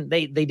much. And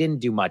they didn't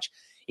do much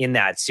in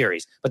that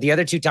series. But the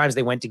other two times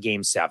they went to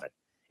Game 7,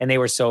 and they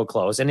were so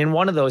close. And in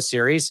one of those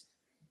series,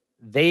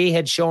 they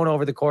had shown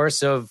over the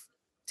course of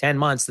 10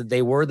 months that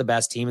they were the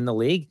best team in the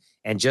league.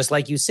 And just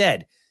like you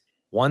said,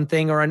 one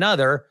thing or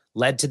another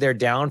led to their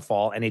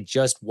downfall, and it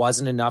just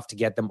wasn't enough to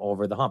get them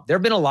over the hump. There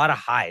have been a lot of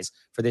highs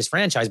for this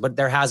franchise, but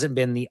there hasn't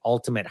been the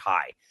ultimate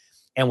high.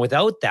 And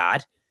without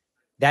that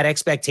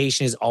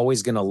expectation is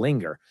always going to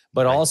linger.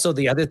 But also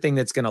the other thing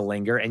that's going to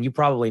linger, and you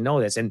probably know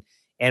this,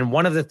 and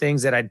one of the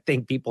things that I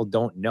think people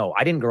don't know,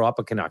 I didn't grow up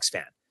a Canucks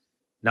fan.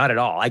 Not at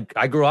all.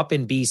 I grew up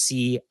in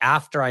BC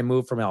after I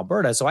moved from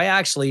Alberta. So I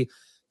actually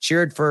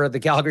cheered for the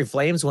Calgary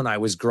Flames when I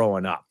was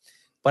growing up.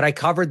 But I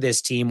covered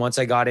this team once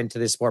I got into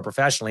this sport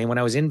professionally. And when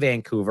I was in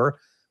Vancouver,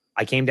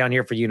 I came down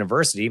here for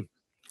university.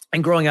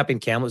 And growing up in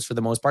Kamloops, for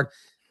the most part,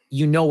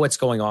 you know what's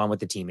going on with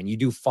the team. And you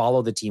do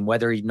follow the team,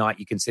 whether or not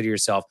you consider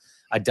yourself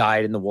a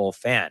dyed-in-the-wool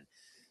fan.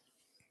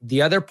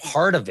 The other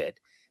part of it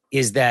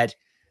is that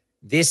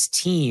this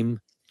team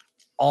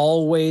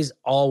always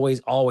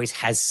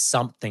has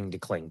something to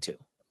cling to.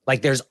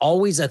 Like there's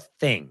always a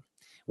thing,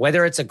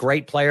 whether it's a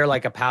great player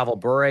like a Pavel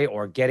Bure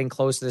or getting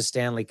close to the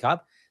Stanley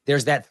Cup,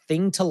 there's that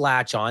thing to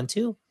latch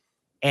onto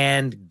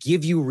and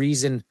give you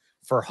reason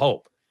for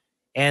hope.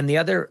 And the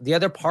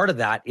other part of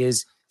that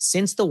is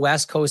since the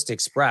West Coast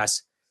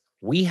Express,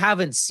 we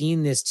haven't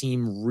seen this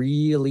team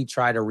really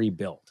try to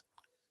rebuild.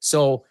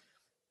 So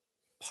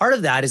part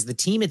of that is the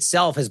team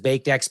itself has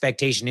baked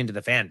expectation into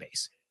the fan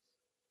base.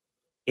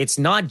 It's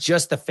not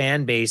just the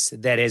fan base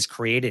that has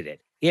created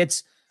it.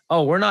 It's,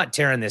 oh, we're not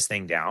tearing this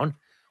thing down.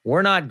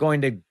 We're not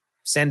going to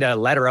send a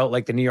letter out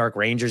like the New York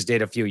Rangers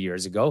did a few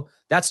years ago.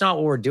 That's not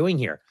what we're doing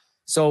here.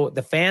 So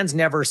the fans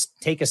never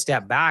take a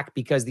step back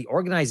because the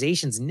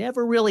organization's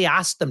never really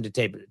asked them to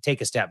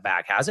take a step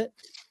back, has it?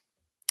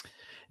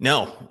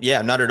 No,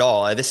 yeah, not at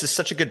all. This is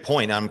such a good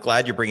point. I'm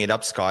glad you're bringing it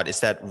up, Scott. It's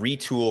that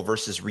retool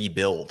versus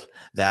rebuild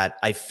that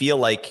I feel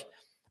like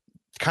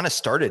kind of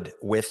started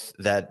with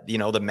that,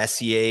 the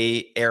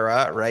Messier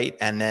era, right?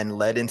 And then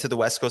led into the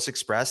West Coast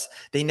Express.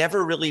 They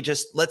never really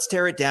just, let's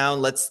tear it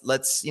down. Let's,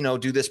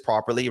 do this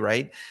properly,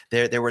 right?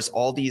 There was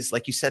all these,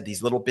 like you said,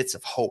 these little bits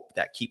of hope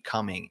that keep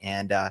coming.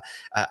 And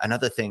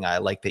another thing I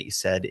like that you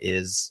said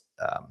is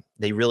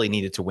they really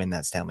needed to win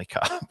that Stanley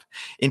Cup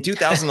in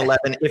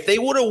 2011. If they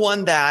would have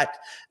won that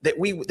they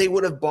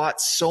would have bought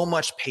so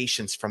much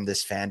patience from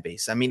this fan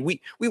base. I mean, we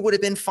would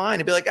have been fine.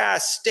 It'd be like,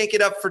 stink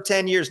it up for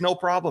 10 years. No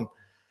problem.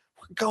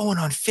 Going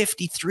on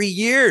 53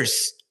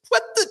 years.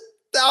 What the?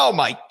 Oh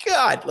my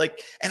God.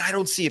 And I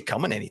don't see it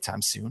coming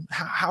anytime soon.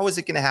 How is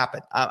it going to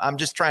happen? I'm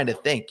just trying to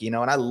think, and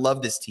I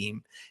love this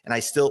team and I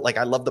still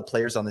I love the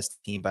players on this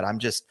team, but I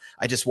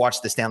just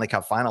watched the Stanley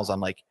Cup finals. I'm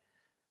like,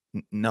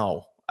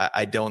 no,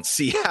 I don't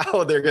see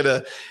how they're going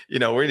to, we're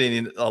going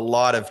to need a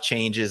lot of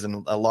changes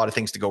and a lot of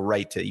things to go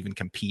right to even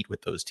compete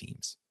with those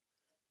teams.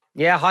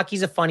 Yeah,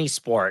 hockey's a funny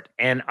sport,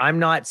 and I'm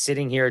not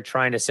sitting here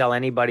trying to sell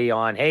anybody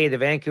on, hey, the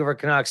Vancouver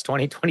Canucks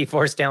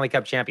 2024 Stanley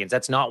Cup champions.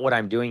 That's not what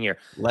I'm doing here.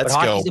 Let's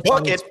go.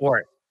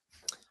 Sport.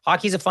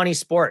 Hockey's a funny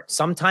sport.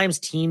 Sometimes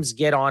teams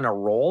get on a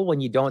roll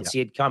when you don't see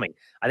it coming.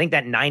 I think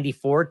that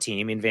 94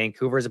 team in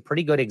Vancouver is a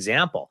pretty good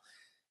example.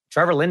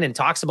 Trevor Linden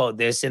talks about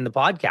this in the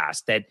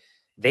podcast, that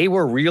they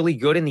were really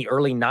good in the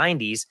early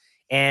 90s,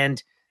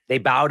 and they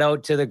bowed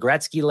out to the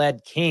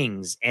Gretzky-led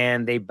Kings,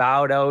 and they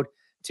bowed out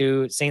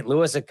to St.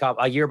 Louis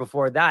a year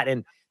before that.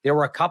 And there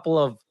were a couple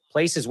of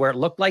places where it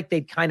looked like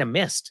they'd kind of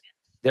missed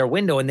their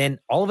window. And then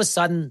all of a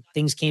sudden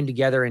things came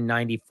together in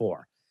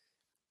 94.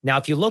 Now,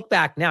 if you look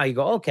back now, you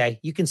go, okay,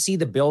 you can see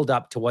the build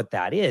up to what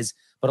that is.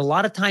 But a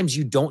lot of times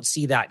you don't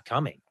see that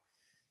coming.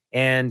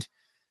 And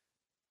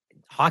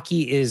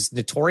hockey is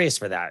notorious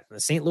for that.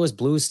 The St. Louis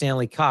Blues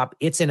Stanley Cup,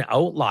 it's an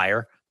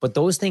outlier, but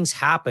those things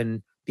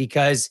happen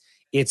because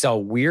it's a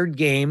weird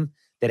game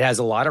that has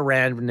a lot of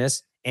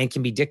randomness and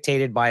can be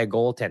dictated by a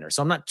goaltender.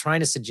 So I'm not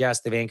trying to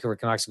suggest the Vancouver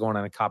Canucks are going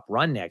on a cup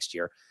run next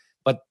year,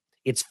 but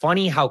it's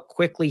funny how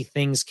quickly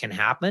things can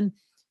happen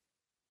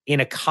in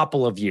a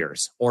couple of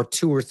years or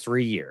 2 or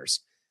 3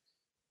 years.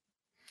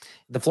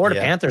 The Florida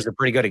Panthers are a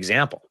pretty good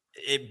example.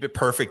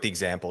 Perfect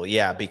example.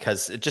 Yeah,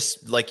 because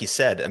just like you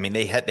said, I mean,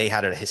 they had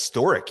a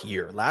historic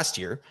year last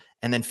year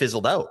and then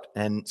fizzled out.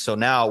 And so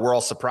now we're all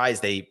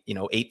surprised they,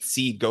 8th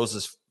seed goes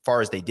as far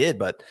as they did,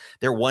 but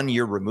they're 1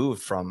 year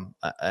removed from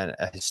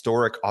a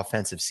historic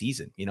offensive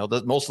season.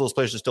 Most of those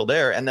players are still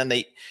there. And then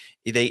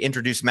they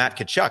introduced Matt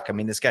Tkachuk. I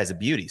mean, this guy's a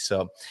beauty.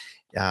 So,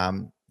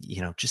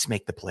 just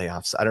make the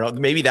playoffs. I don't know.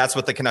 Maybe that's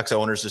what the Canucks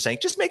owners are saying.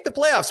 Just make the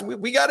playoffs.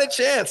 We got a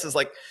chance. It's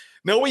like,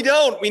 no, we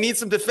don't. We need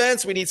some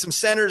defense. We need some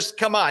centers.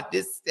 Come on,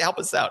 just help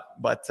us out.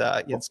 But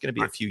it's going to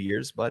be a few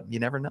years, but you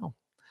never know.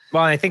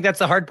 Well, I think that's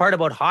the hard part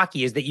about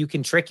hockey is that you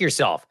can trick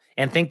yourself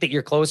and think that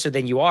you're closer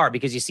than you are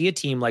because you see a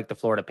team like the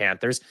Florida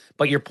Panthers.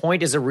 But your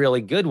point is a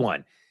really good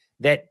one,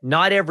 that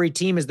not every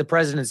team is the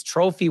President's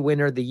Trophy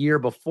winner the year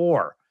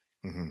before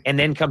and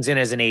then comes in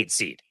as an 8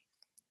 seed.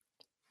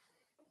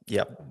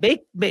 Yep.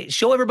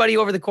 Show everybody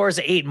over the course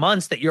of 8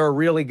 months that you're a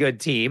really good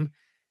team.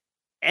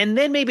 And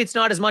then maybe it's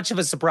not as much of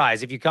a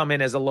surprise if you come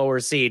in as a lower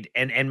seed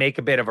and make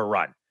a bit of a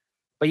run.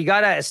 But you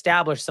got to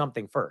establish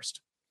something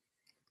first.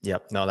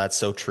 Yep. No, that's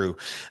so true.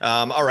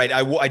 All right.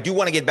 I do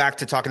want to get back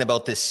to talking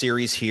about this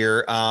series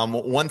here.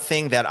 One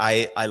thing that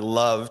I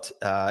loved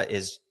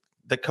is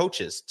the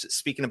coaches,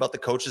 speaking about the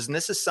coaches. And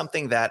this is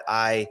something that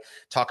I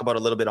talk about a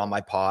little bit on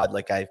my pod.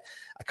 Like I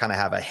kind of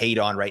have a hate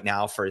on right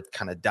now for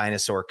kind of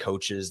dinosaur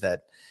coaches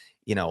that,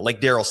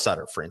 like Daryl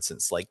Sutter, for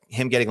instance, like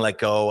him getting let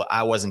go.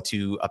 I wasn't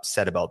too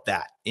upset about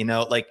that.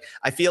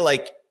 I feel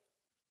like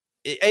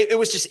it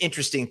was just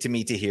interesting to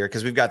me to hear,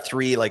 because we've got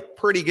 3 like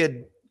pretty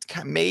good,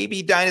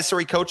 maybe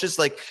dinosaur coaches.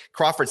 Like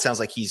Crawford sounds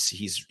like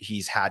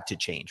he's had to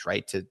change,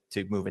 right,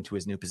 to move into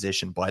his new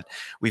position. But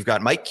we've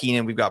got Mike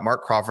Keenan, we've got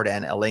Mark Crawford,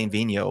 and Alain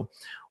Vigneault.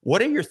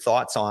 What are your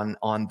thoughts on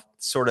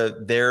sort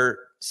of their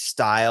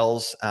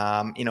styles?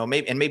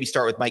 Maybe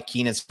start with Mike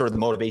Keenan, sort of the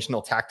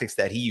motivational tactics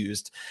that he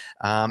used.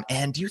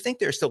 And do you think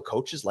there are still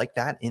coaches like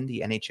that in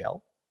the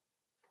NHL?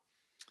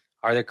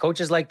 Are there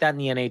coaches like that in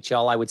the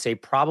NHL? I would say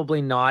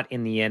probably not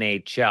in the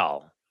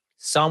NHL.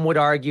 Some would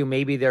argue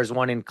maybe there's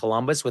one in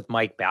Columbus with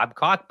Mike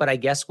Babcock, but I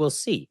guess we'll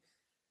see.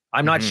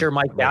 I'm not sure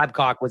Mike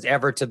Babcock was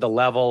ever to the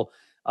level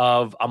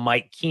of a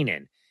Mike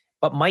Keenan.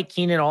 But Mike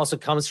Keenan also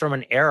comes from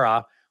an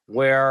era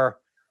where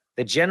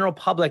the general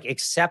public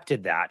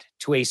accepted that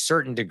to a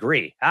certain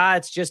degree.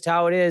 It's just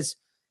how it is.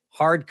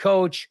 Hard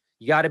coach.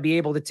 You got to be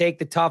able to take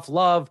the tough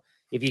love.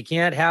 If you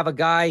can't have a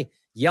guy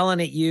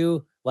yelling at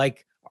you,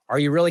 like, are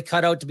you really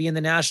cut out to be in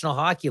the National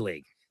Hockey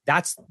League?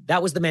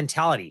 That was the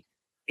mentality.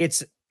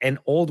 It's an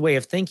old way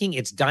of thinking.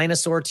 It's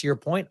dinosaur, to your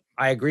point.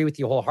 I agree with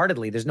you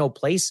wholeheartedly. There's no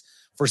place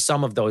for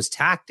some of those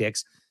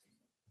tactics,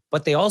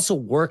 but they also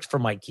worked for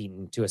Mike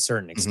Keaton to a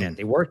certain extent.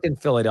 They worked in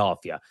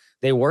Philadelphia.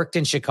 They worked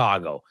in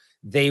Chicago.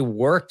 They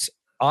worked,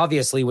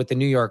 obviously, with the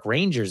New York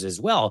Rangers as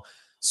well.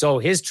 So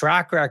his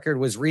track record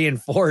was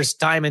reinforced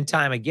time and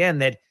time again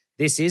that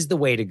this is the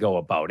way to go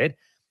about it.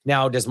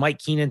 Now, does Mike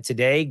Keenan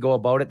today go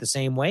about it the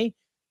same way?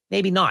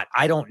 Maybe not.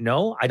 I don't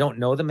know. I don't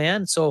know the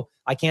man, so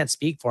I can't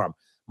speak for him.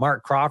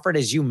 Mark Crawford,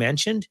 as you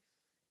mentioned,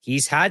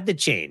 he's had to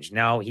change.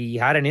 Now, he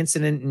had an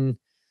incident in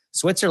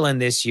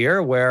Switzerland this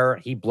year where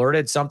he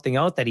blurted something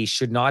out that he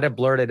should not have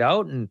blurted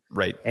out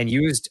and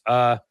used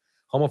a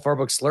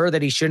homophobic slur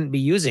that he shouldn't be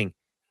using.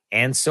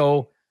 And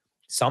so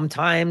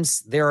sometimes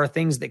there are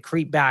things that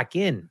creep back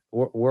in.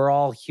 We're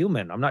all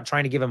human. I'm not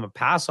trying to give him a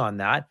pass on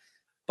that,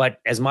 but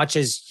as much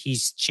as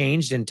he's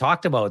changed and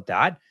talked about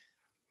that,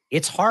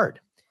 it's hard.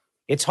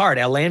 It's hard.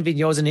 Alain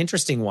Vigneault is an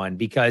interesting one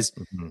because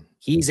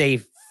he's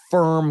a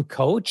firm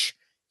coach.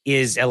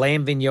 Is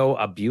Alain Vigneault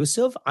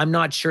abusive? I'm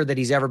not sure that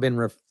he's ever been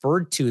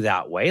referred to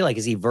that way. Like,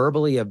 is he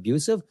verbally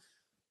abusive?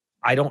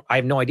 I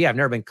have no idea. I've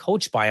never been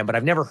coached by him, but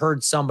I've never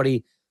heard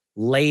somebody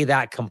lay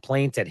that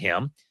complaint at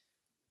him.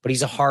 But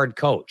he's a hard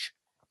coach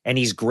and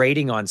he's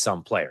grating on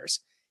some players.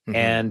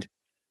 And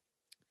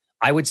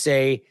I would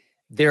say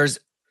there's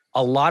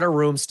a lot of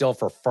room still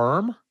for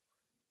firm,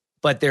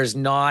 but there's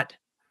not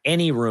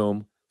any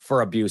room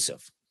for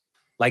abusive.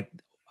 Like,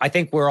 I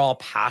think we're all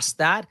past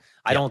that.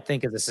 I don't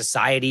think as a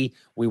society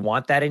we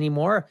want that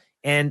anymore.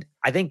 And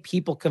I think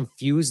people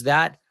confuse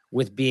that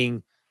with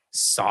being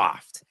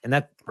soft.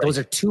 And those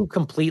are two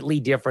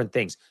completely different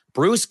things.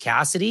 Bruce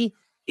Cassidy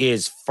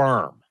is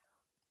firm.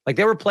 Like,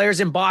 there were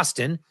players in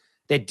Boston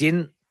that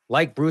didn't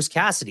like Bruce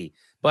Cassidy.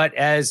 But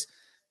as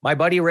my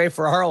buddy Ray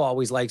Ferraro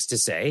always likes to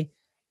say,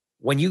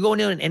 when you go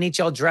into an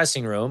NHL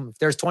dressing room, if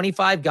there's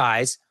 25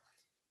 guys,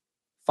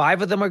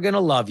 5 of them are going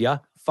to love you,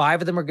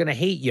 5 of them are going to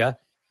hate you.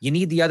 You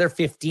need the other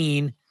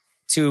 15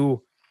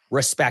 to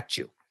respect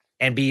you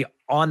and be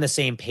on the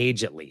same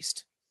page at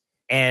least,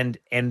 and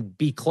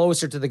be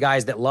closer to the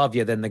guys that love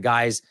you than the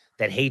guys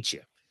that hate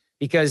you,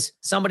 because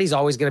somebody's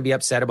always going to be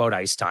upset about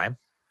ice time.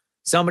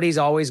 Somebody's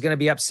always going to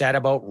be upset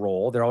about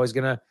role. They're always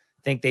going to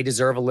think they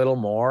deserve a little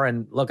more.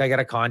 And look, I got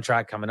a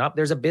contract coming up.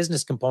 There's a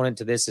business component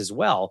to this as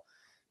well.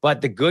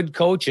 But the good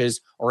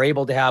coaches are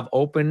able to have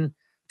open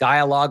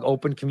dialogue,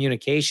 open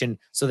communication,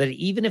 so that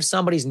even if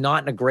somebody's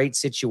not in a great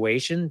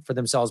situation for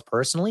themselves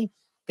personally,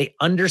 they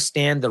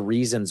understand the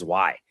reasons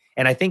why.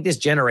 And I think this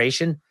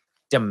generation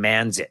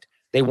demands it.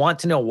 They want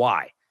to know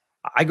why.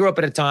 I grew up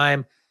at a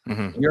time,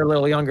 you're a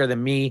little younger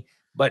than me,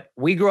 but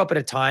we grew up at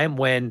a time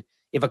when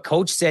if a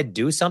coach said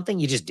do something,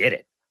 you just did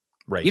it.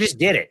 Right. You just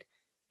did it.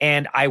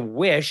 And I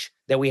wish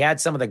that we had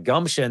some of the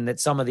gumption that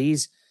some of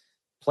these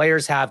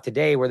players have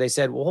today, where they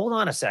said, well, hold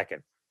on a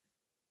second.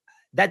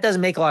 That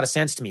doesn't make a lot of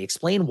sense to me.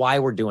 Explain why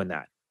we're doing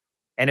that.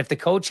 And if the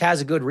coach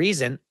has a good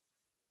reason,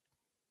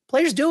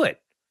 players do it.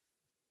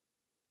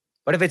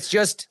 But if it's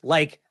just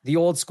like the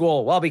old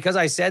school, well, because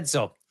I said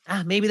so,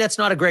 maybe that's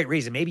not a great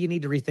reason. Maybe you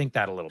need to rethink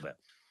that a little bit.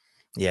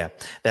 Yeah,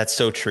 that's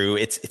so true.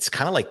 It's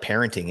kind of like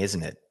parenting,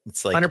 isn't it?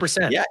 It's like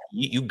 100%. Yeah,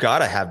 you got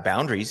to have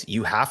boundaries.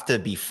 You have to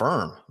be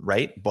firm,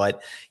 right?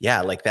 But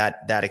yeah, like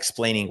that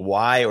explaining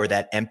why, or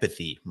that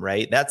empathy,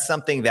 right? That's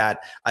something that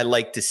I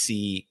like to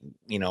see,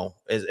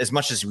 as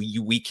much as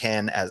we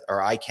can,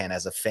 or I can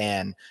as a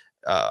fan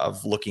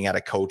of looking at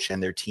a coach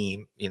and their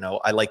team.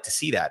 I like to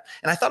see that.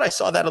 And I thought I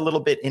saw that a little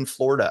bit in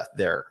Florida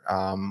there,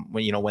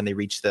 when they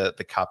reached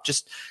the cup,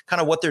 just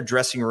kind of what their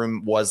dressing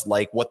room was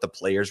like, what the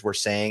players were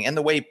saying, and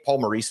the way Paul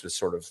Maurice was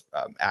sort of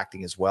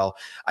acting as well.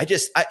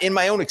 In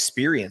my own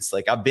experience,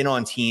 like, I've been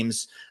on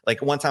teams,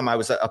 like one time I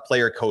was a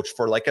player coach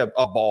for like a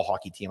ball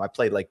hockey team. I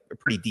played like a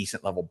pretty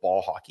decent level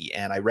ball hockey,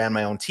 and I ran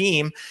my own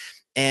team,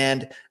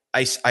 and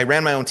I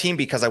ran my own team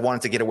because I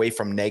wanted to get away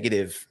from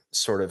negative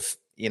sort of,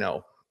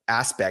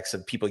 aspects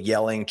of people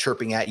yelling,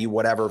 chirping at you,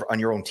 whatever, on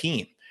your own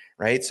team.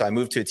 Right. So I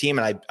moved to a team,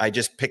 and I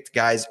just picked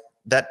guys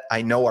that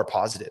I know are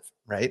positive.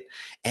 Right.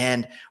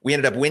 And we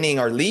ended up winning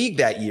our league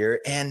that year.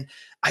 And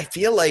I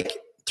feel like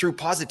through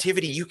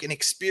positivity, you can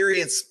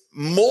experience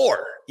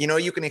more,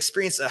 you can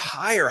experience a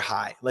higher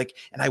high. Like,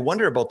 and I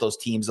wonder about those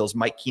teams, those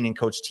Mike Keenan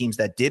coach teams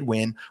that did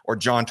win, or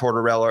John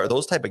Tortorella, or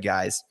those type of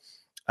guys.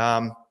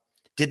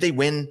 Did they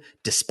win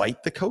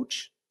despite the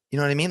coach? You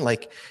know what I mean?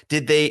 Like,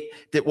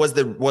 was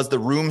the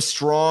room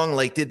strong?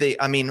 Like,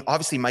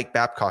 obviously Mike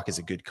Babcock is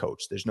a good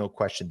coach. There's no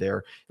question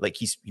there. Like,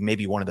 he's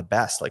maybe one of the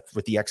best, like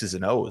with the X's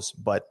and O's,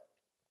 but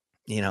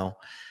I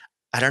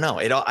don't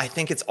know. I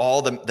think it's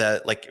all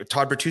the like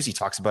Todd Bertuzzi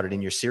talks about it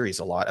in your series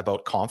a lot,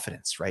 about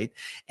confidence. Right.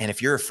 And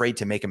if you're afraid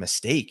to make a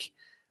mistake,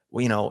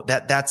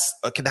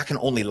 that can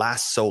only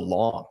last so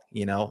long.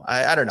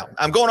 I don't know.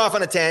 I'm going off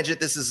on a tangent.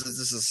 This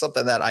is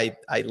something that I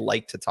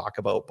like to talk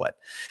about, but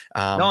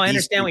no, I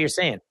understand what you're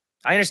saying.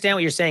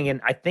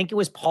 And I think it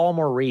was Paul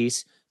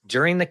Maurice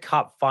during the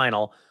Cup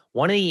final.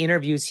 One of the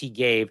interviews he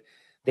gave,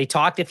 they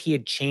talked if he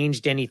had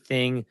changed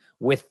anything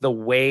with the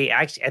way,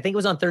 actually, I think it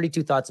was on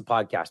 32 Thoughts, a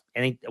podcast,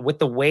 and with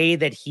the way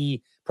that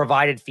he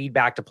provided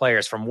feedback to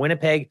players from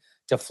Winnipeg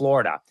to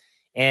Florida.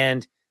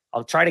 And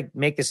I'll try to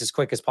make this as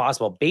quick as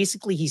possible.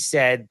 Basically, he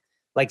said,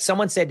 like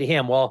someone said to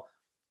him, well,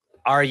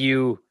 are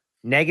you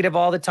negative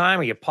all the time?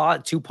 Are you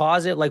too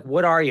positive? Like,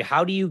 what are you?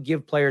 How do you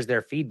give players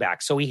their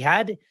feedback? So he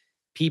had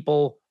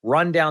people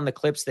run down the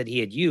clips that he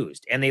had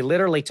used, and they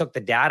literally took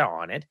the data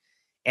on it,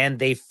 and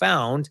they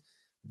found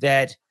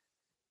that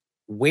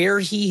where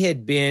he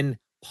had been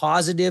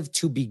positive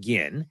to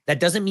begin, that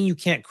doesn't mean you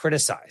can't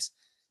criticize,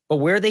 but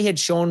where they had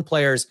shown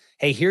players,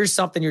 hey, here's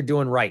something you're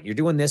doing right. You're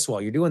doing this well.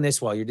 You're doing this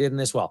well. You're doing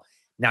this well.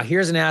 Now,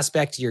 here's an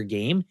aspect to your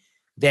game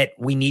that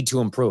we need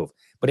to improve.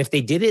 But if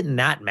they did it in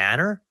that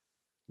manner,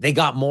 they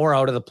got more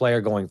out of the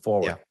player going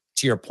forward. Yeah.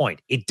 To your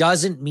point, it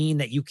doesn't mean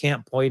that you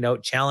can't point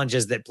out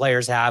challenges that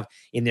players have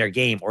in their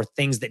game or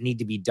things that need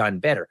to be done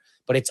better,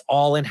 but it's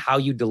all in how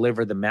you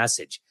deliver the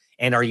message.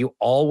 And are you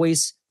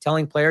always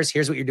telling players,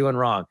 here's what you're doing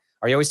wrong?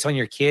 Are you always telling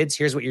your kids,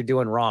 here's what you're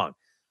doing wrong?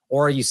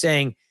 Or are you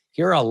saying,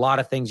 here are a lot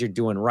of things you're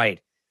doing right?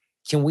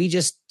 Can we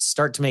just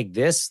start to make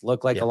this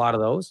look like a lot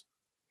of those?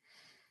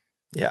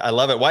 Yeah, I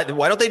love it. Why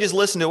don't they just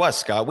listen to us,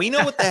 Scott? We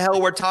know what the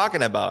hell we're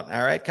talking about.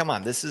 All right, come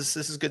on. This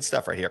is good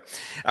stuff right here.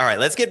 All right,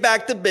 let's get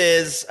back to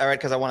biz. All right,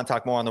 because I want to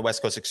talk more on the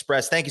West Coast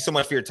Express. Thank you so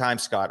much for your time,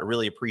 Scott. I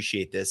really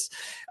appreciate this.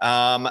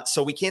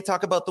 So we can't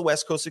talk about the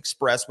West Coast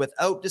Express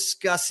without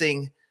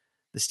discussing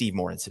the Steve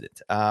Moore incident.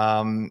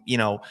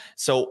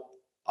 So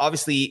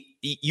obviously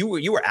you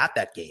were at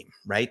that game,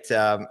 right?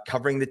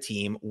 Covering the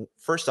team.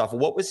 First off,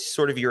 what was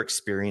sort of your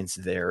experience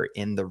there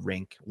in the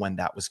rink when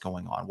that was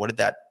going on? What did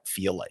that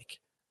feel like?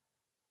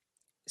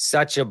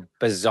 Such a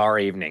bizarre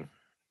evening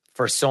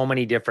for so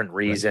many different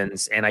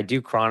reasons. Right. And I do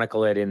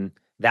chronicle it in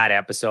that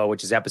episode,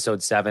 which is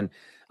episode 7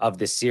 of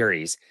the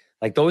series.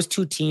 Like, those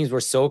two teams were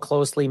so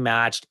closely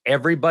matched.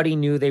 Everybody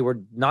knew they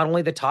were not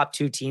only the top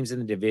 2 teams in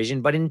the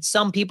division, but in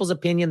some people's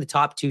opinion, the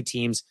top 2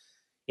 teams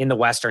in the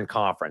Western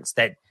Conference,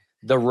 that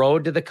the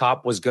road to the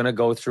Cup was going to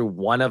go through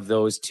one of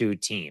those 2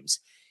 teams.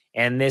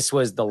 And this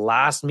was the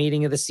last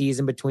meeting of the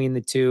season between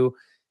the two.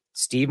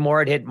 Steve Moore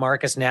had hit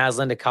Marcus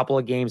Naslund a couple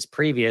of games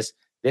previous.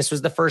 This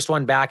was the first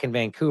one back in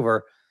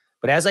Vancouver.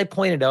 But as I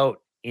pointed out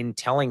in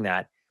telling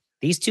that,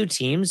 these two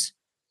teams,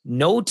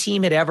 no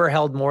team had ever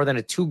held more than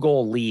a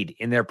 2-goal lead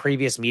in their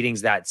previous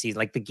meetings that season.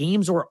 Like, the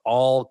games were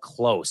all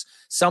close.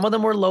 Some of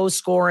them were low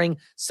scoring.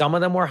 Some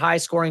of them were high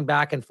scoring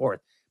back and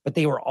forth. But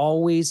they were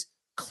always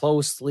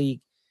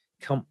closely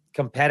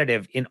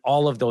competitive in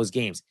all of those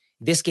games.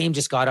 This game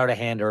just got out of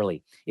hand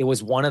early. It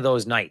was one of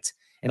those nights.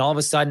 And all of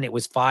a sudden, it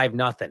was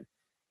 5-0.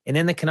 And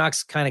then the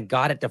Canucks kind of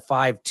got it to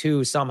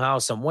 5-2 somehow,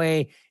 some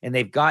way, and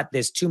they've got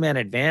this 2-man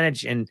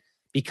advantage. And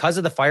because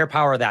of the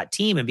firepower of that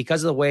team and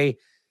because of the way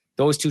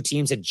those two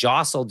teams had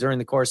jostled during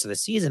the course of the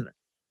season,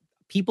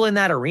 people in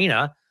that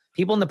arena,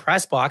 people in the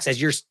press box, as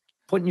you're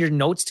putting your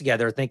notes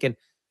together, thinking,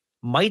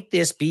 might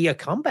this be a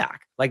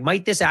comeback? Like,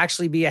 might this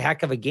actually be a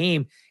heck of a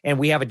game and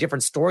we have a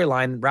different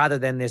storyline rather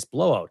than this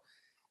blowout?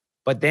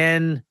 But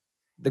then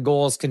the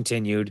goals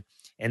continued,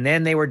 and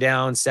then they were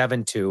down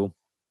 7-2.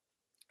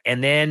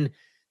 And then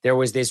there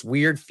was this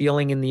weird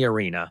feeling in the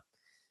arena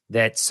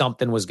that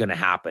something was going to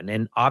happen.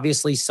 And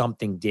obviously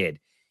something did.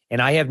 And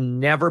I have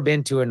never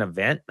been to an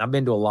event. I've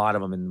been to a lot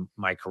of them in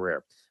my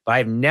career, but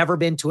I've never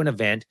been to an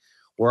event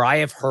where I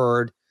have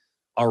heard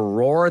a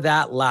roar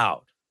that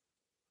loud.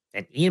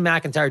 And Ian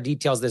McIntyre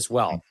details this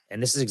well.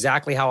 And this is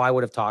exactly how I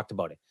would have talked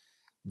about it.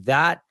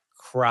 That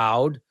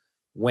crowd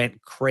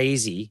went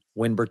crazy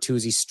when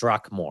Bertuzzi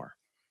struck Moore.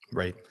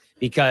 Right.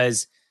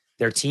 Because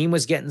their team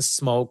was getting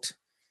smoked.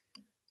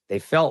 They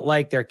felt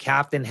like their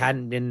captain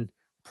hadn't been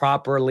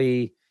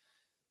properly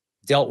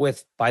dealt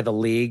with by the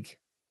league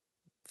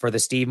for the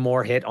Steve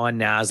Moore hit on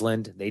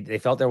Naslund. They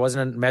felt there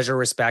wasn't a measure of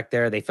respect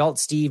there. They felt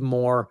Steve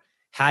Moore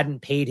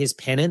hadn't paid his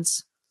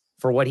penance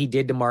for what he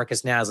did to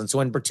Marcus Naslund. So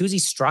when Bertuzzi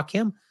struck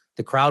him,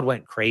 the crowd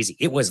went crazy.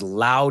 It was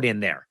loud in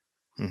there.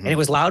 Mm-hmm. And it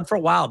was loud for a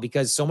while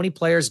because so many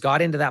players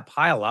got into that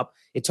pile up.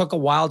 It took a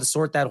while to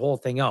sort that whole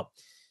thing out.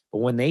 But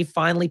when they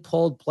finally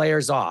pulled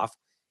players off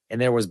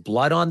and there was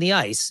blood on the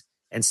ice,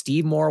 and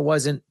Steve Moore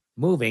wasn't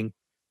moving,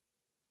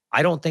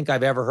 I don't think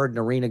I've ever heard an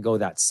arena go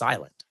that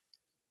silent.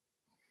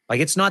 Like,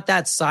 it's not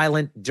that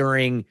silent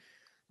during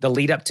the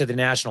lead up to the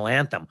national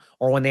anthem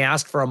or when they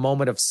ask for a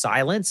moment of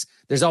silence.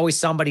 There's always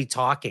somebody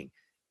talking.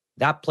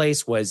 That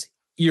place was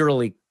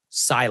eerily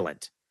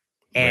silent.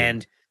 Right.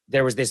 And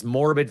there was this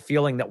morbid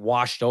feeling that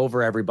washed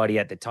over everybody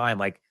at the time.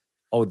 Like,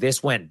 oh,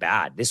 this went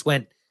bad. This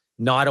went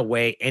not a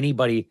way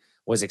anybody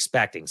was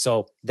expecting.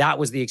 So that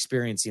was the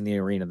experience in the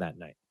arena that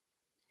night.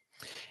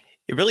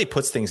 It really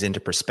puts things into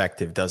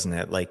perspective, doesn't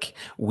it? Like,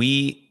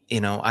 we,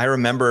 I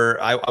remember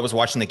I was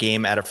watching the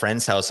game at a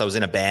friend's house. I was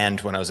in a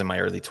band when I was in my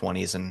early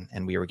 20s,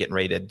 and we were getting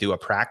ready to do a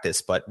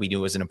practice, but we knew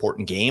it was an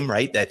important game,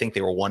 right? I think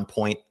they were 1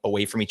 point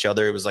away from each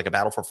other. It was like a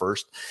battle for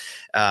first.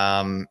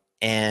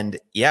 And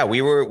yeah,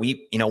 we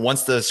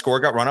once the score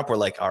got run up, we're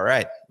like, all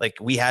right, like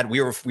we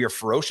were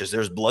ferocious.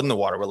 There's blood in the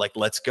water. We're like,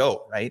 let's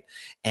go. Right.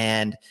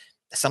 And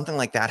something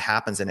like that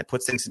happens and it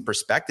puts things in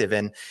perspective.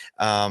 And,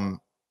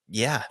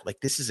 yeah,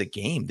 like this is a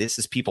game. This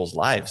is people's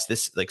lives.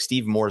 This, like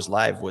Steve Moore's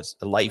life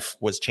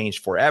was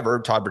changed forever.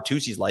 Todd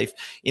Bertucci's life,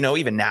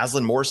 even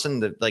Naslin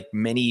Morrison, like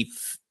many,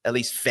 at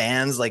least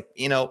fans, like,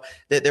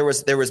 there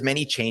was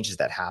many changes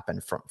that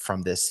happened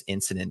from this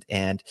incident.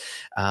 And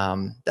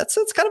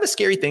that's kind of a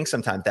scary thing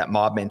sometimes, that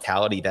mob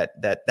mentality,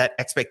 that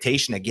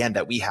expectation again,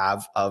 that we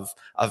have of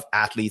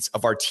athletes,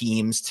 of our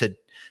teams to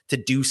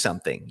do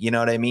something, you know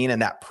what I mean?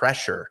 And that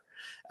pressure.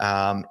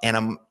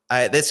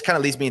 This kind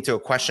of leads me into a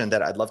question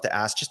that I'd love to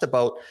ask just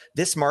about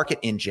this market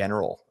in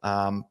general,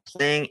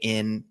 playing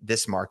in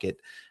this market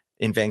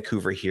in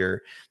Vancouver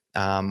here.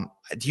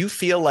 Do you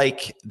feel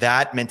like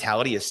that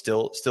mentality is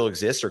still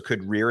exists or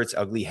could rear its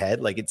ugly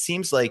head? Like, it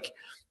seems like,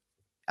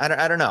 I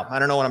don't know. I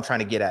don't know what I'm trying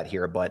to get at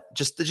here, but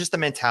just the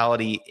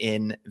mentality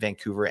in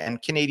Vancouver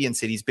and Canadian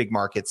cities, big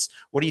markets.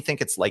 What do you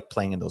think it's like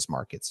playing in those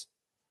markets?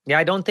 Yeah,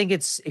 I don't think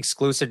it's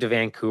exclusive to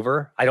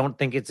Vancouver. I don't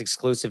think it's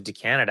exclusive to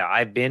Canada.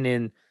 I've been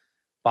in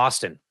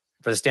Boston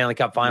for the Stanley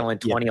Cup final in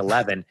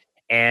 2011.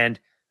 And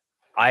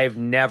I've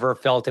never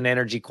felt an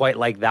energy quite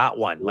like that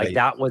one. Right. Like,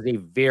 that was a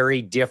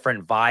very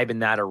different vibe in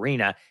that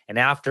arena. And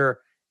after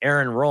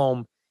Aaron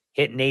Rome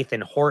hit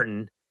Nathan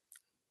Horton,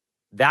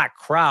 that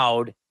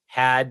crowd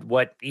had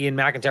what Ian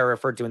McIntyre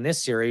referred to in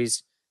this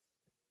series.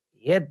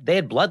 They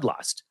had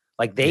bloodlust.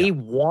 Like, they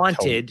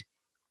wanted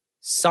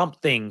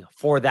something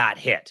for that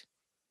hit.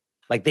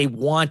 Like, they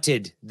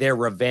wanted their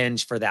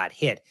revenge for that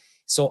hit.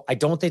 So I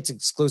don't think it's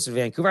exclusive to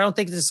Vancouver. I don't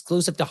think it's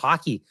exclusive to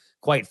hockey,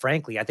 quite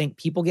frankly. I think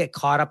people get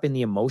caught up in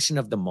the emotion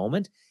of the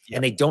moment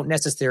and they don't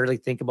necessarily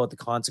think about the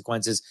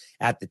consequences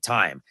at the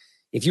time.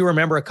 If you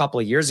remember a couple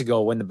of years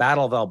ago when the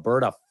Battle of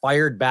Alberta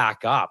fired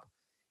back up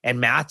and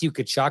Matthew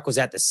Tkachuk was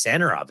at the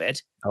center of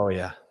it. Oh,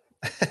 yeah.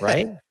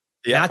 Right?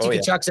 Matthew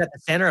Tkachuk's at the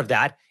center of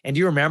that. And do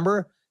you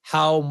remember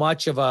how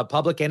much of a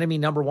public enemy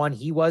number one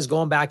he was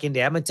going back into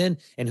Edmonton,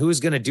 and who's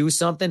going to do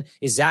something?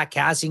 Is Zach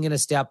Kassian going to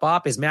step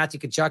up? Is Matthew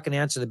Tkachuk going to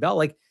answer the bell?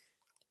 Like,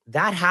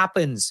 that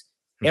happens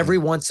every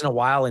once in a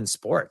while in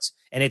sports,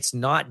 and it's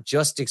not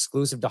just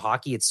exclusive to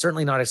hockey. It's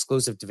certainly not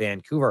exclusive to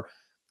Vancouver.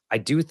 I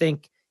do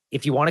think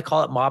if you want to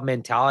call it mob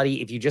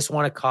mentality, if you just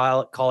want to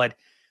call it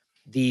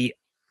the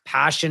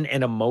passion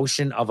and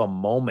emotion of a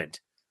moment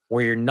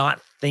where you're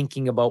not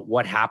thinking about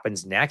what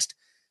happens next,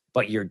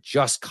 but you're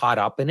just caught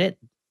up in it,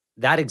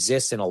 that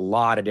exists in a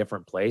lot of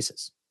different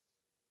places.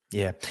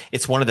 Yeah.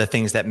 It's one of the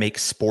things that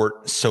makes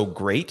sport so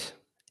great.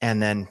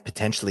 And then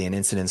potentially in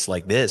incidents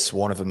like this,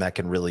 one of them that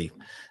can really,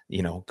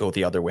 go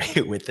the other way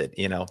with it.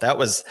 That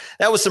was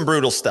some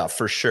brutal stuff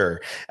for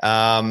sure.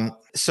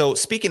 So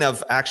speaking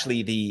of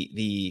actually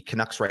the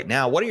Canucks right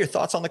now, what are your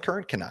thoughts on the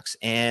current Canucks,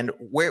 and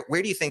where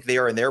do you think they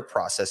are in their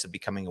process of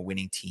becoming a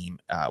winning team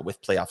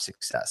with playoff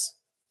success?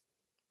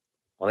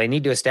 Well, they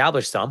need to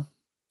establish some.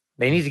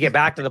 They need to get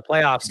back to the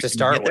playoffs to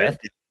start with.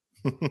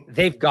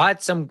 They've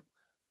got some,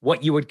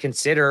 what you would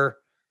consider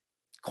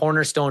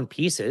cornerstone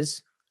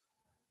pieces,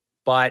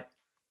 but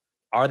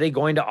are they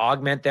going to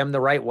augment them the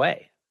right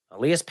way?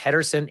 Elias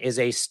Pettersson is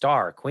a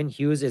star. Quinn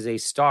Hughes is a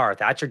star.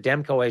 Thatcher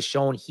Demko has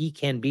shown he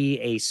can be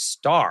a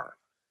star.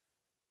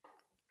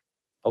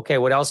 Okay,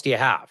 what else do you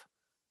have?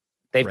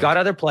 They've got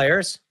other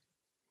players.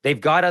 They've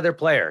got other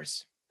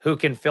players who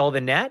can fill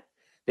the net.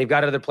 They've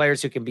got other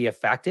players who can be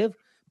effective.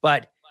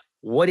 But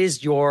what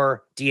is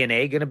your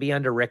DNA going to be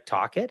under Rick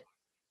Tocchet?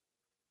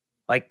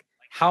 Like,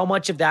 how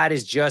much of that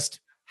is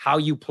just how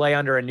you play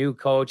under a new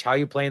coach, how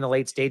you play in the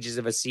late stages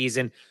of a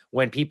season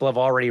when people have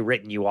already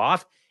written you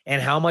off,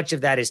 and how much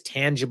of that is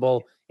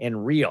tangible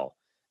and real?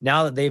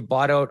 Now that they've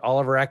bought out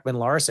Oliver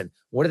Ekman-Larsson,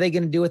 what are they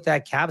going to do with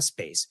that cap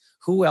space?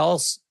 Who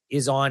else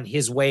is on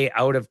his way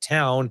out of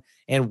town,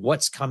 and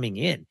what's coming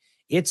in?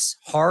 It's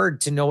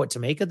hard to know what to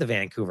make of the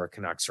Vancouver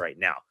Canucks right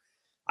now.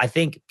 I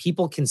think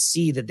people can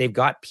see that they've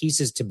got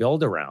pieces to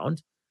build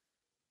around,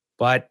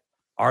 but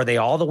are they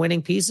all the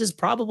winning pieces?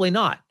 Probably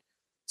not.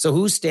 So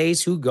who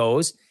stays, who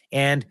goes,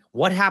 and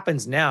what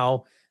happens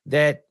now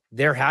that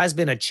there has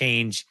been a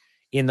change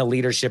in the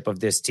leadership of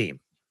this team?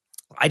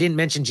 I didn't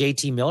mention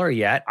JT Miller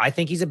yet. I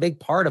think he's a big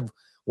part of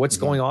what's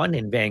going on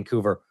in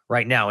Vancouver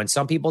right now. And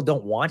some people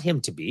don't want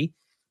him to be.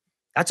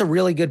 That's a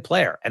really good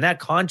player. And that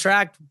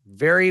contract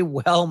very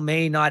well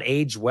may not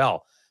age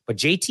well. But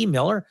JT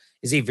Miller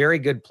is a very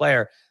good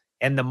player.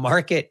 And the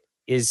market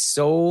is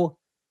so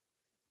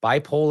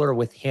bipolar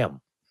with him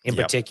in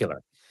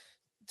particular.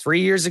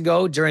 3 years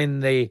ago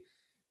during the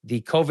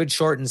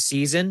COVID-shortened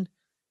season,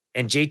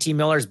 and JT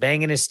Miller's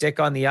banging his stick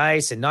on the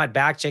ice and not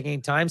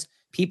back-checking times,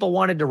 people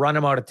wanted to run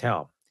him out of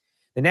town.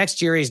 The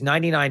next year, he's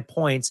 99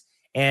 points,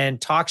 and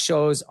talk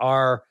shows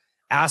are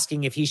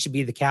asking if he should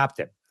be the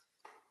captain.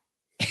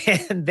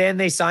 And then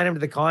they sign him to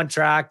the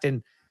contract,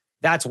 and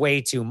that's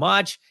way too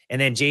much. And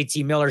then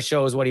JT Miller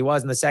shows what he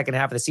was in the second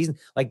half of the season.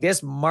 Like,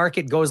 this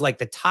market goes like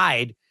the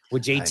tide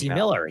with JT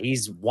Miller.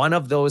 He's one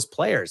of those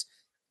players.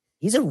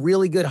 He's a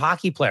really good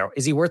hockey player.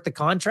 Is he worth the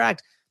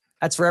contract?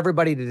 That's for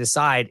everybody to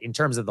decide in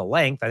terms of the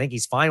length. I think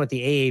he's fine with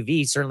the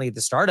AAV, certainly at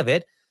the start of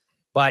it.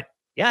 But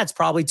yeah, it's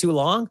probably too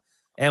long.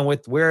 And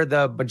with where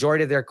the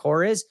majority of their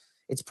core is,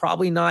 it's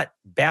probably not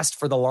best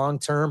for the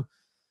long-term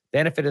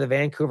benefit of the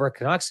Vancouver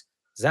Canucks.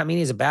 Does that mean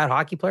he's a bad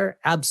hockey player?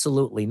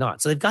 Absolutely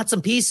not. So they've got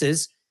some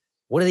pieces.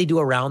 What do they do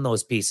around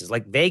those pieces?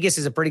 Like, Vegas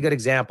is a pretty good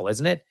example,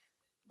 isn't it?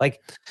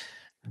 Like,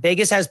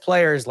 Vegas has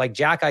players like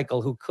Jack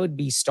Eichel who could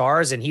be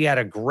stars, and he had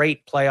a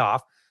great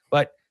playoff,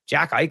 but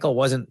Jack Eichel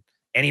wasn't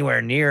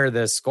anywhere near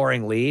the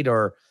scoring lead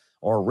or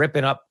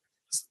ripping up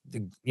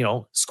the,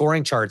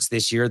 scoring charts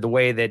this year the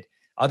way that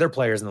other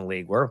players in the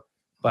league were.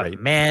 But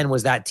man,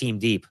 was that team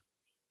deep.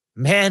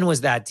 Man,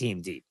 was that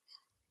team deep.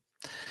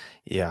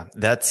 Yeah,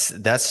 that's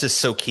just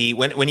so key.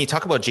 When you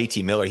talk about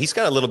JT Miller, he's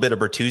got a little bit of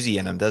Bertuzzi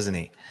in him, doesn't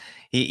he?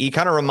 He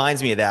kind of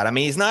reminds me of that. I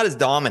mean, he's not as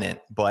dominant,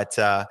 but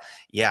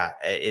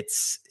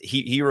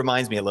he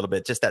reminds me a little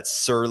bit, just that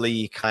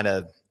surly kind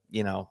of,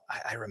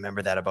 I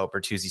remember that about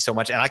Bertuzzi so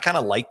much. And I kind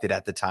of liked it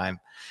at the time,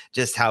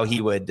 just how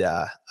he would,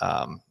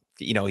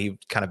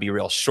 he'd kind of be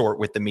real short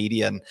with the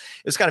media. And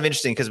it was kind of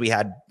interesting because we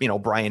had,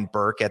 Brian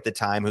Burke at the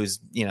time, who's,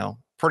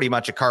 pretty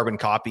much a carbon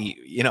copy,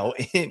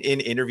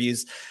 in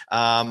interviews.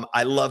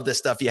 I love the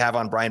stuff you have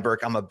on Brian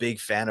Burke. I'm a big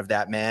fan of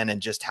that man,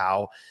 and just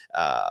how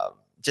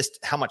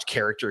much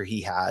character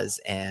he has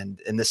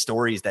and the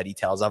stories that he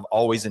tells. I've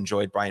always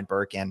enjoyed Brian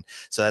Burke. And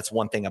so that's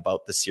one thing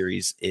about the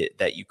series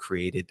that you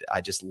created.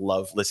 I just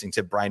love listening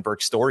to Brian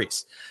Burke's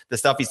stories, the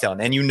stuff he's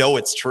telling, and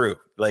it's true.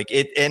 Like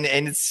it, and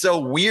it's so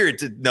weird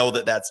to know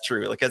that that's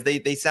true, because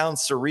they sound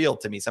surreal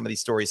to me, some of these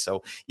stories.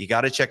 So you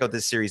got to check out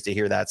this series to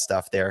hear that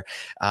stuff there.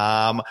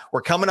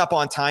 We're coming up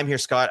on time here,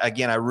 Scott.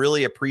 Again, I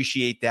really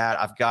appreciate that.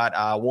 I've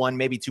got one,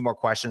 maybe two more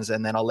questions,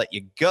 and then I'll let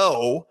you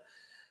go.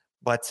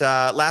 But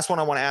last one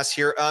I want to ask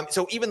here.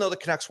 So even though the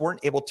Canucks weren't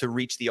able to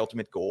reach the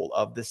ultimate goal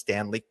of the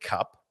Stanley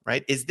Cup,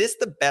 right? Is this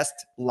the best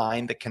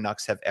line the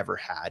Canucks have ever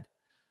had,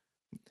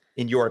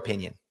 in your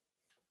opinion?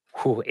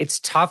 It's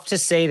tough to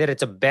say that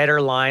it's a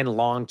better line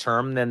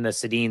long-term than the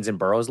Sedins and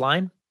Burrows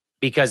line,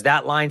 because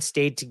that line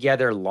stayed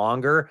together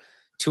longer.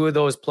 Two of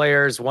those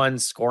players won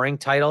scoring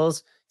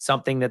titles,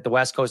 something that the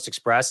West Coast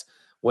Express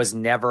was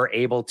never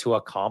able to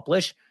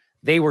accomplish.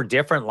 They were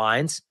different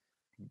lines.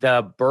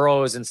 The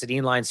Burrows and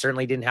Sedin line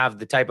certainly didn't have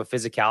the type of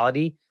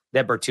physicality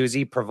that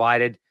Bertuzzi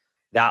provided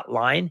that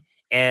line.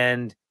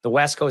 And the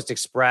West Coast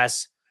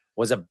Express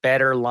was a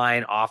better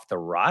line off the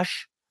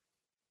rush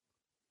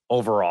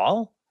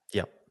overall.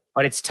 Yep.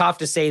 But it's tough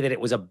to say that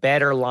it was a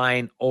better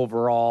line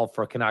overall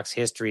for Canucks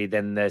history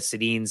than the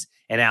Sedins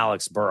and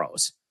Alex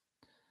Burrows.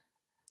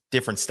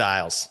 Different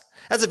styles.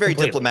 That's a very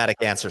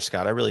diplomatic answer,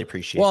 Scott. I really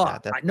appreciate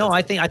that.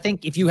 I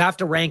think if you have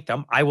to rank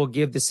them, I will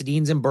give the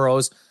Sedins and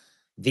Burrows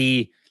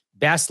the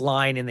best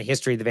line in the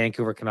history of the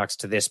Vancouver Canucks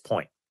to this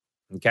point.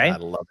 Okay. I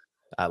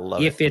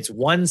love it. If it's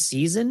one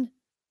season,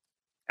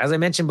 as I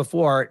mentioned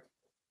before,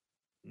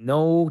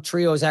 no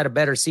trios had a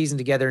better season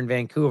together in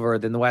Vancouver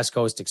than the West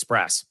Coast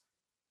Express.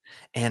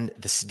 And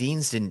the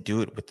Sedins didn't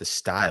do it with the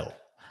style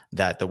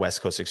that the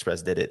West Coast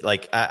Express did it.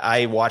 Like,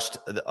 I watched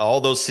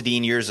all those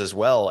Sedin years as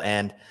well,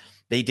 and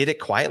they did it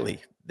quietly.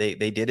 They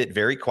did it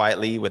very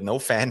quietly with no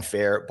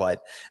fanfare,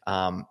 but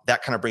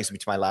that kind of brings me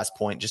to my last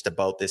point just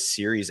about this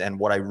series. And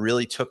what I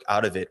really took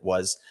out of it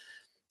was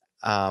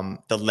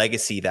the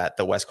legacy that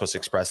the West Coast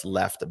Express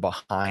left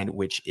behind,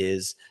 which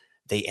is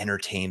they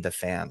entertained the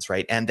fans,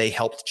 right? And they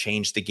helped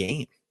change the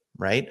game,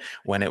 right?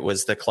 When it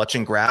was the clutch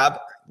and grab,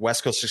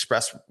 West Coast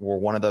Express were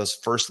one of those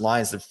first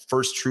lines, the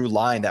first true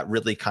line that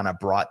really kind of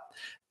brought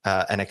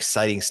an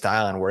exciting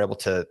style, and we're able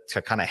to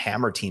kind of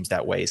hammer teams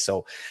that way.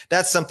 So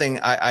that's something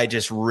I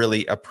just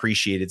really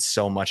appreciated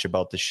so much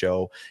about the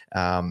show.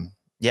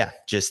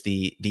 Just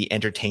the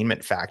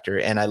entertainment factor.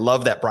 And I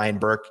love that Brian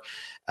Burke,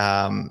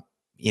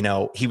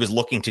 he was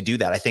looking to do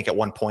that. I think at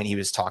one point he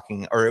was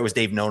talking, or it was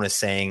Dave Nonis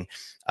saying,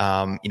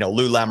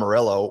 Lou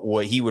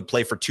Lamoriello, he would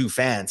play for two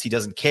fans. He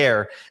doesn't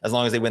care as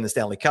long as they win the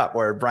Stanley Cup.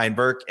 Where Brian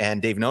Burke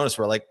and Dave Nonis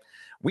were like,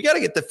 we got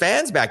to get the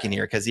fans back in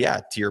here. Cause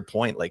to your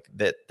point, like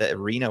the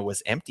arena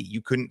was empty.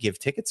 You couldn't give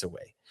tickets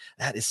away.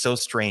 That is so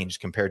strange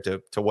compared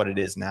to what it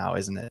is now,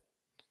 isn't it?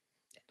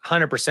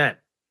 100%.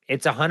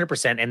 It's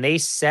 100%. And they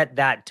set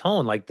that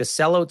tone. Like, the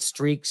sellout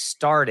streak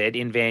started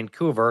in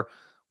Vancouver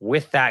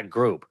with that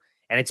group.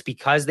 And it's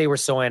because they were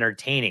so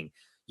entertaining.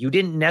 You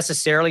didn't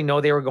necessarily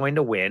know they were going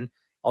to win,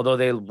 although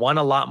they won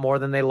a lot more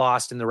than they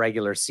lost in the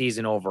regular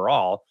season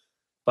overall.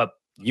 But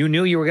you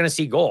knew you were going to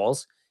see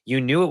goals. You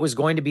knew it was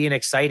going to be an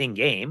exciting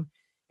game.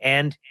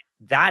 And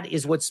that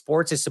is what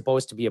sports is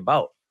supposed to be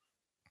about.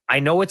 I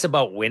know it's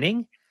about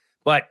winning,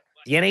 but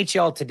the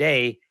NHL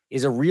today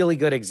is a really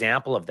good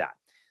example of that.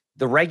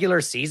 The regular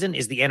season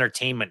is the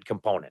entertainment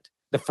component.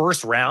 The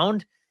first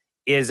round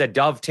is a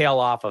dovetail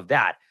off of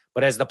that.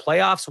 But as the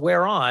playoffs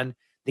wear on,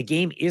 the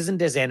game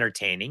isn't as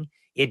entertaining.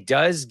 It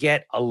does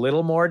get a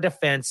little more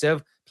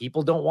defensive.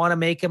 People don't want to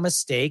make a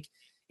mistake.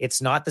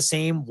 It's not the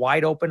same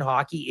wide open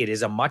hockey. It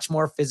is a much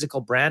more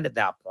physical brand at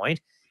that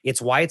point.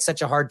 It's why it's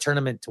such a hard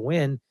tournament to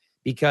win,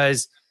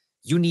 because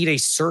you need a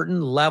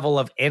certain level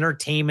of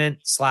entertainment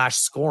 /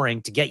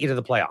 scoring to get you to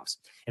the playoffs.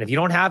 And if you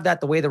don't have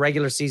that, the way the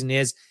regular season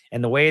is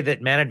and the way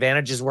that man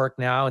advantages work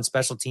now and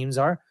special teams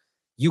are,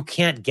 you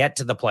can't get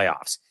to the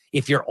playoffs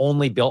if you're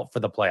only built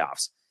for the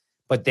playoffs.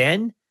 But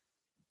then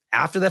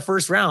after the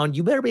first round,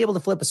 you better be able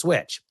to flip a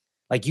switch.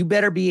 Like, you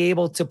better be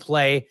able to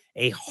play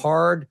a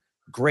hard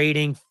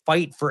grading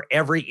fight for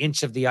every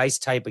inch of the ice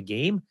type of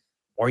game,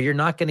 or you're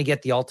not going to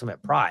get the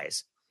ultimate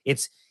prize.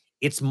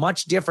 It's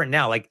much different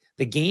now. Like,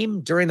 the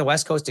game during the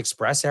West Coast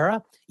Express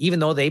era, even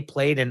though they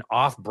played an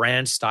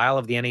off-brand style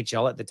of the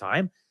NHL at the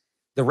time,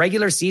 the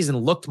regular season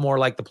looked more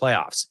like the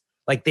playoffs.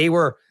 Like, they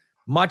were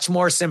much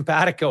more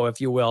simpatico,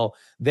 if you will,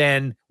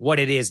 than what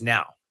it is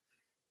now.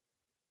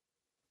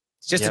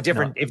 It's just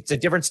it's a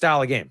different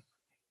style of game.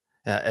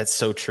 It's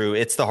so true.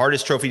 It's the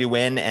hardest trophy to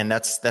win, and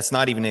that's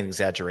not even an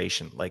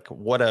exaggeration. Like,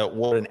 what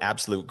an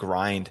absolute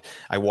grind.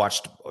 I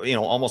watched,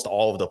 almost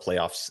all of the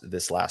playoffs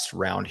this last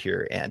round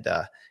here, and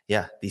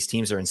these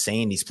teams are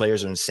insane. These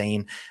players are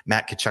insane.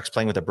 Matt Tkachuk's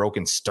playing with a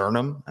broken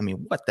sternum. I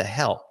mean, what the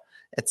hell?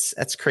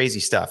 That's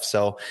crazy stuff.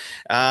 So,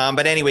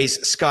 but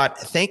anyways, Scott,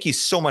 thank you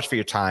so much for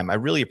your time. I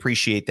really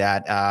appreciate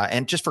that.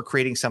 And just for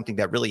creating something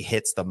that really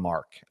hits the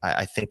mark.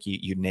 I think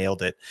you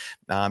nailed it.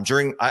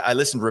 I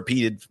listened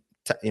repeated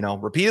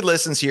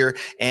listens here,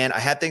 and I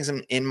had things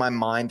in my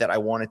mind that I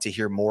wanted to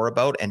hear more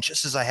about. And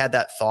just as I had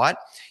that thought,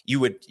 you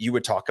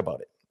would talk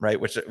about it.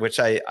 Right. Which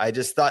I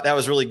just thought that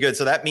was really good.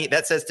 So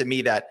that says to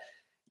me that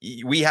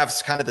we have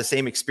kind of the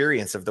same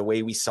experience of the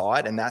way we saw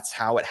it, and that's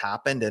how it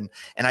happened. And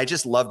I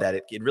just love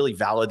that. It really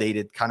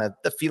validated kind of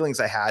the feelings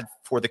I had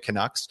for the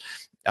Canucks.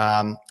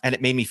 And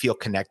it made me feel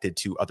connected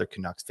to other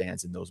Canucks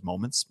fans in those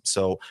moments.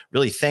 So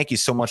really, thank you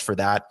so much for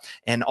that.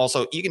 And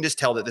also, you can just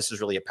tell that this is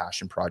really a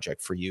passion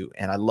project for you.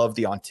 And I love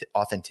the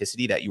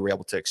authenticity that you were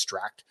able to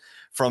extract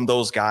from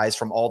those guys,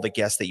 from all the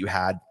guests that you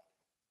had.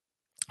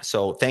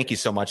 So thank you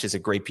so much. It's a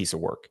great piece of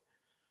work.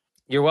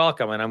 You're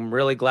welcome. And I'm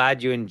really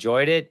glad you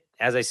enjoyed it.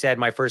 As I said,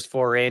 my first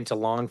foray into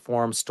long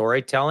form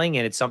storytelling,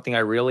 and it's something I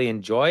really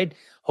enjoyed.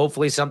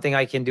 Hopefully something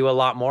I can do a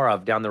lot more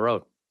of down the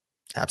road.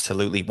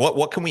 Absolutely.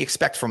 What can we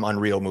expect from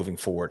Unreal moving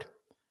forward?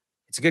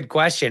 It's a good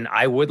question.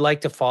 I would like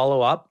to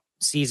follow up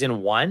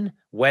season 1.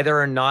 Whether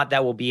or not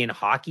that will be in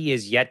hockey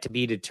is yet to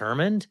be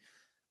determined.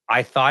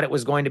 I thought it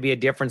was going to be a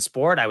different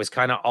sport. I was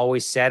kind of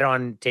always set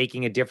on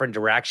taking a different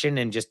direction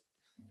and just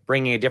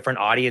bringing a different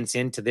audience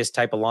into this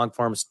type of long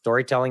form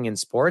storytelling in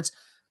sports.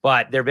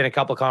 But there have been a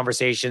couple of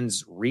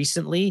conversations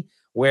recently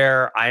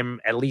where I'm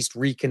at least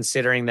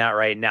reconsidering that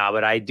right now.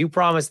 But I do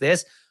promise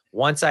this,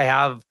 once I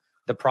have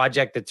the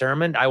project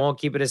determined, I won't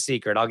keep it a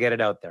secret. I'll get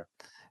it out there.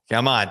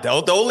 Come on.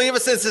 Don't leave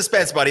us in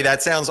suspense, buddy.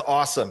 That sounds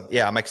awesome.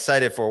 Yeah, I'm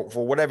excited for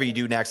whatever you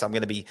do next. I'm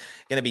going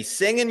to be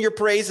singing your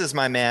praises,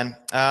 my man.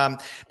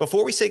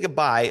 Before we say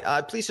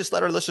goodbye, please just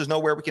let our listeners know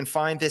where we can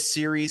find this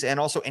series and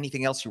also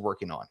anything else you're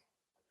working on.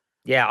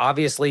 Yeah,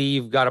 obviously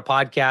you've got a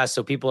podcast,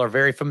 so people are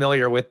very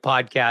familiar with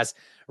podcasts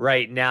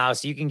right now.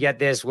 So you can get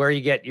this where you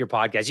get your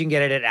podcast. You can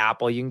get it at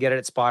Apple. You can get it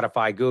at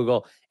Spotify,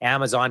 Google,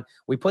 Amazon.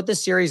 We put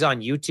this series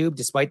on YouTube,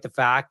 despite the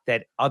fact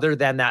that other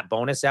than that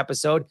bonus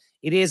episode,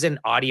 it is an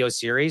audio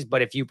series.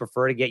 But if you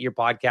prefer to get your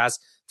podcast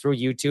through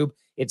YouTube,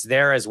 it's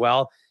there as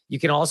well. You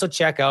can also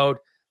check out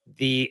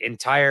the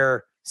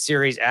entire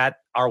series at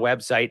our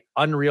website,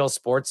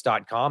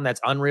 unrealsports.com.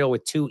 That's Unreal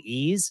with 2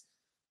 E's,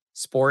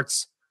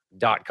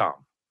 sports.com.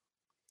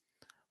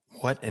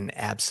 What an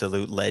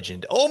absolute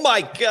legend. Oh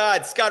my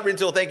God, Scott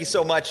Rintoul, thank you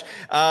so much.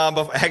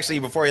 Actually,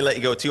 before I let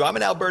you go too, I'm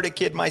an Alberta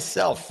kid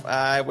myself.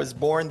 I was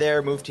born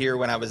there, moved here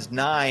when I was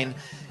 9.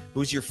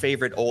 Who's your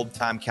favorite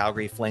old-time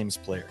Calgary Flames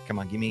player? Come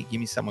on, give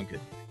me someone good.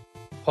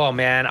 Oh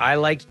man, I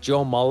liked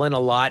Joe Mullen a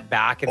lot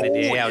back in the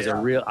day.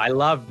 Yeah. I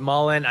loved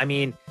Mullen. I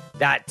mean,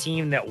 that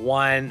team that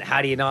won,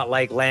 how do you not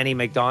like Lanny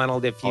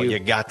McDonald you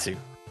got to.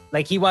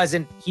 Like, he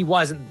wasn't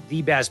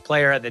the best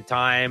player at the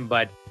time,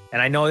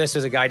 and I know this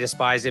was a guy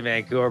despised in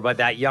Vancouver, but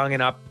that young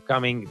and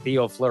upcoming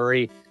Theo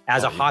Fleury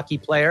as a hockey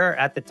player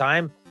at the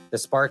time, the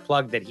spark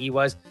plug that he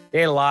was, they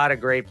had a lot of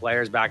great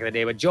players back in the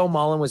day, but Joe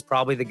Mullen was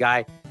probably the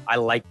guy I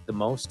liked the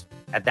most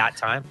at that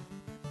time.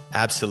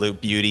 Absolute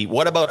beauty.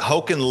 What about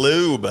Hoken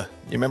Lube? You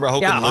remember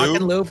Hoken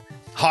Lube?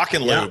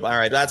 Hoken Lube. All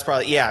right. That's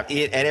probably,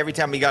 and every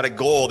time he got a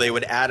goal, they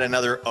would add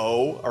another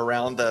O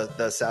around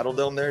the saddle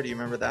dome there. Do you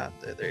remember that?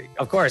 There you go.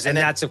 Of course. And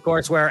that's, of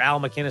course, where Al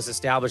McInnes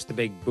established the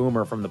big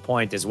boomer from the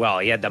point as well.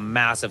 He had the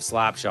massive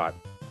slap shot.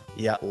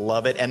 Yeah,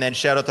 love it. And then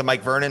shout out to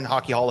Mike Vernon,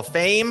 Hockey Hall of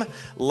Fame.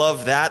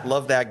 Love that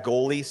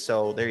goalie.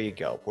 So there you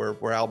go.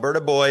 We're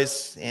Alberta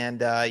boys, and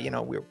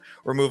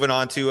we're moving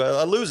on to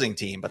a losing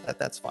team, but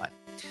that's fine.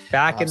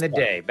 Back in the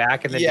day.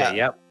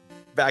 Yep.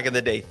 Back in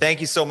the day. Thank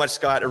you so much,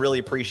 Scott. I really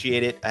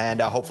appreciate it. And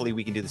hopefully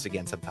we can do this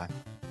again sometime.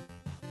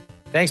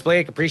 Thanks,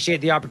 Blake.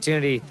 Appreciate the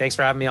opportunity. Thanks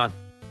for having me on.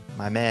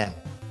 My man.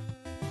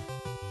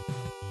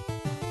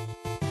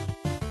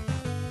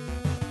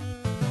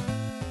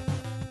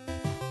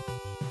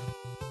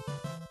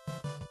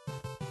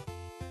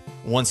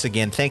 Once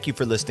again, thank you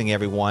for listening,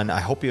 everyone.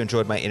 I hope you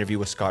enjoyed my interview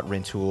with Scott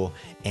Rintoul,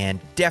 and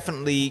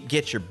definitely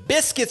get your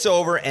biscuits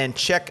over and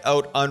check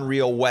out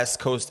Unreal West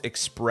Coast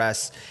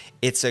Express.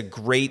 It's a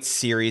great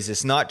series.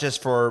 It's not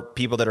just for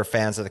people that are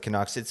fans of the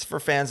Canucks. It's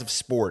for fans of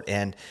sport,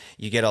 and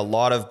you get a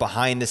lot of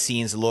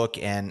behind-the-scenes look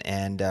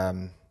and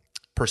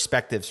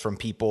perspectives from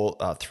people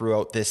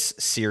throughout this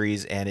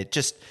series, and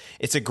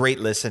it's a great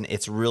listen.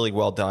 It's really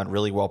well done,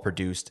 really well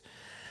produced.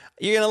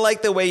 You're going to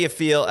like the way you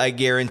feel. I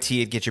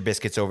guarantee it. Get your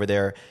biscuits over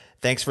there.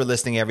 Thanks for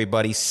listening,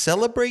 everybody.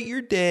 Celebrate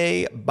your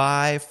day.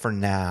 Bye for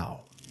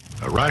now.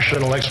 A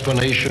rational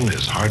explanation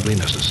is hardly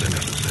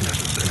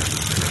necessary.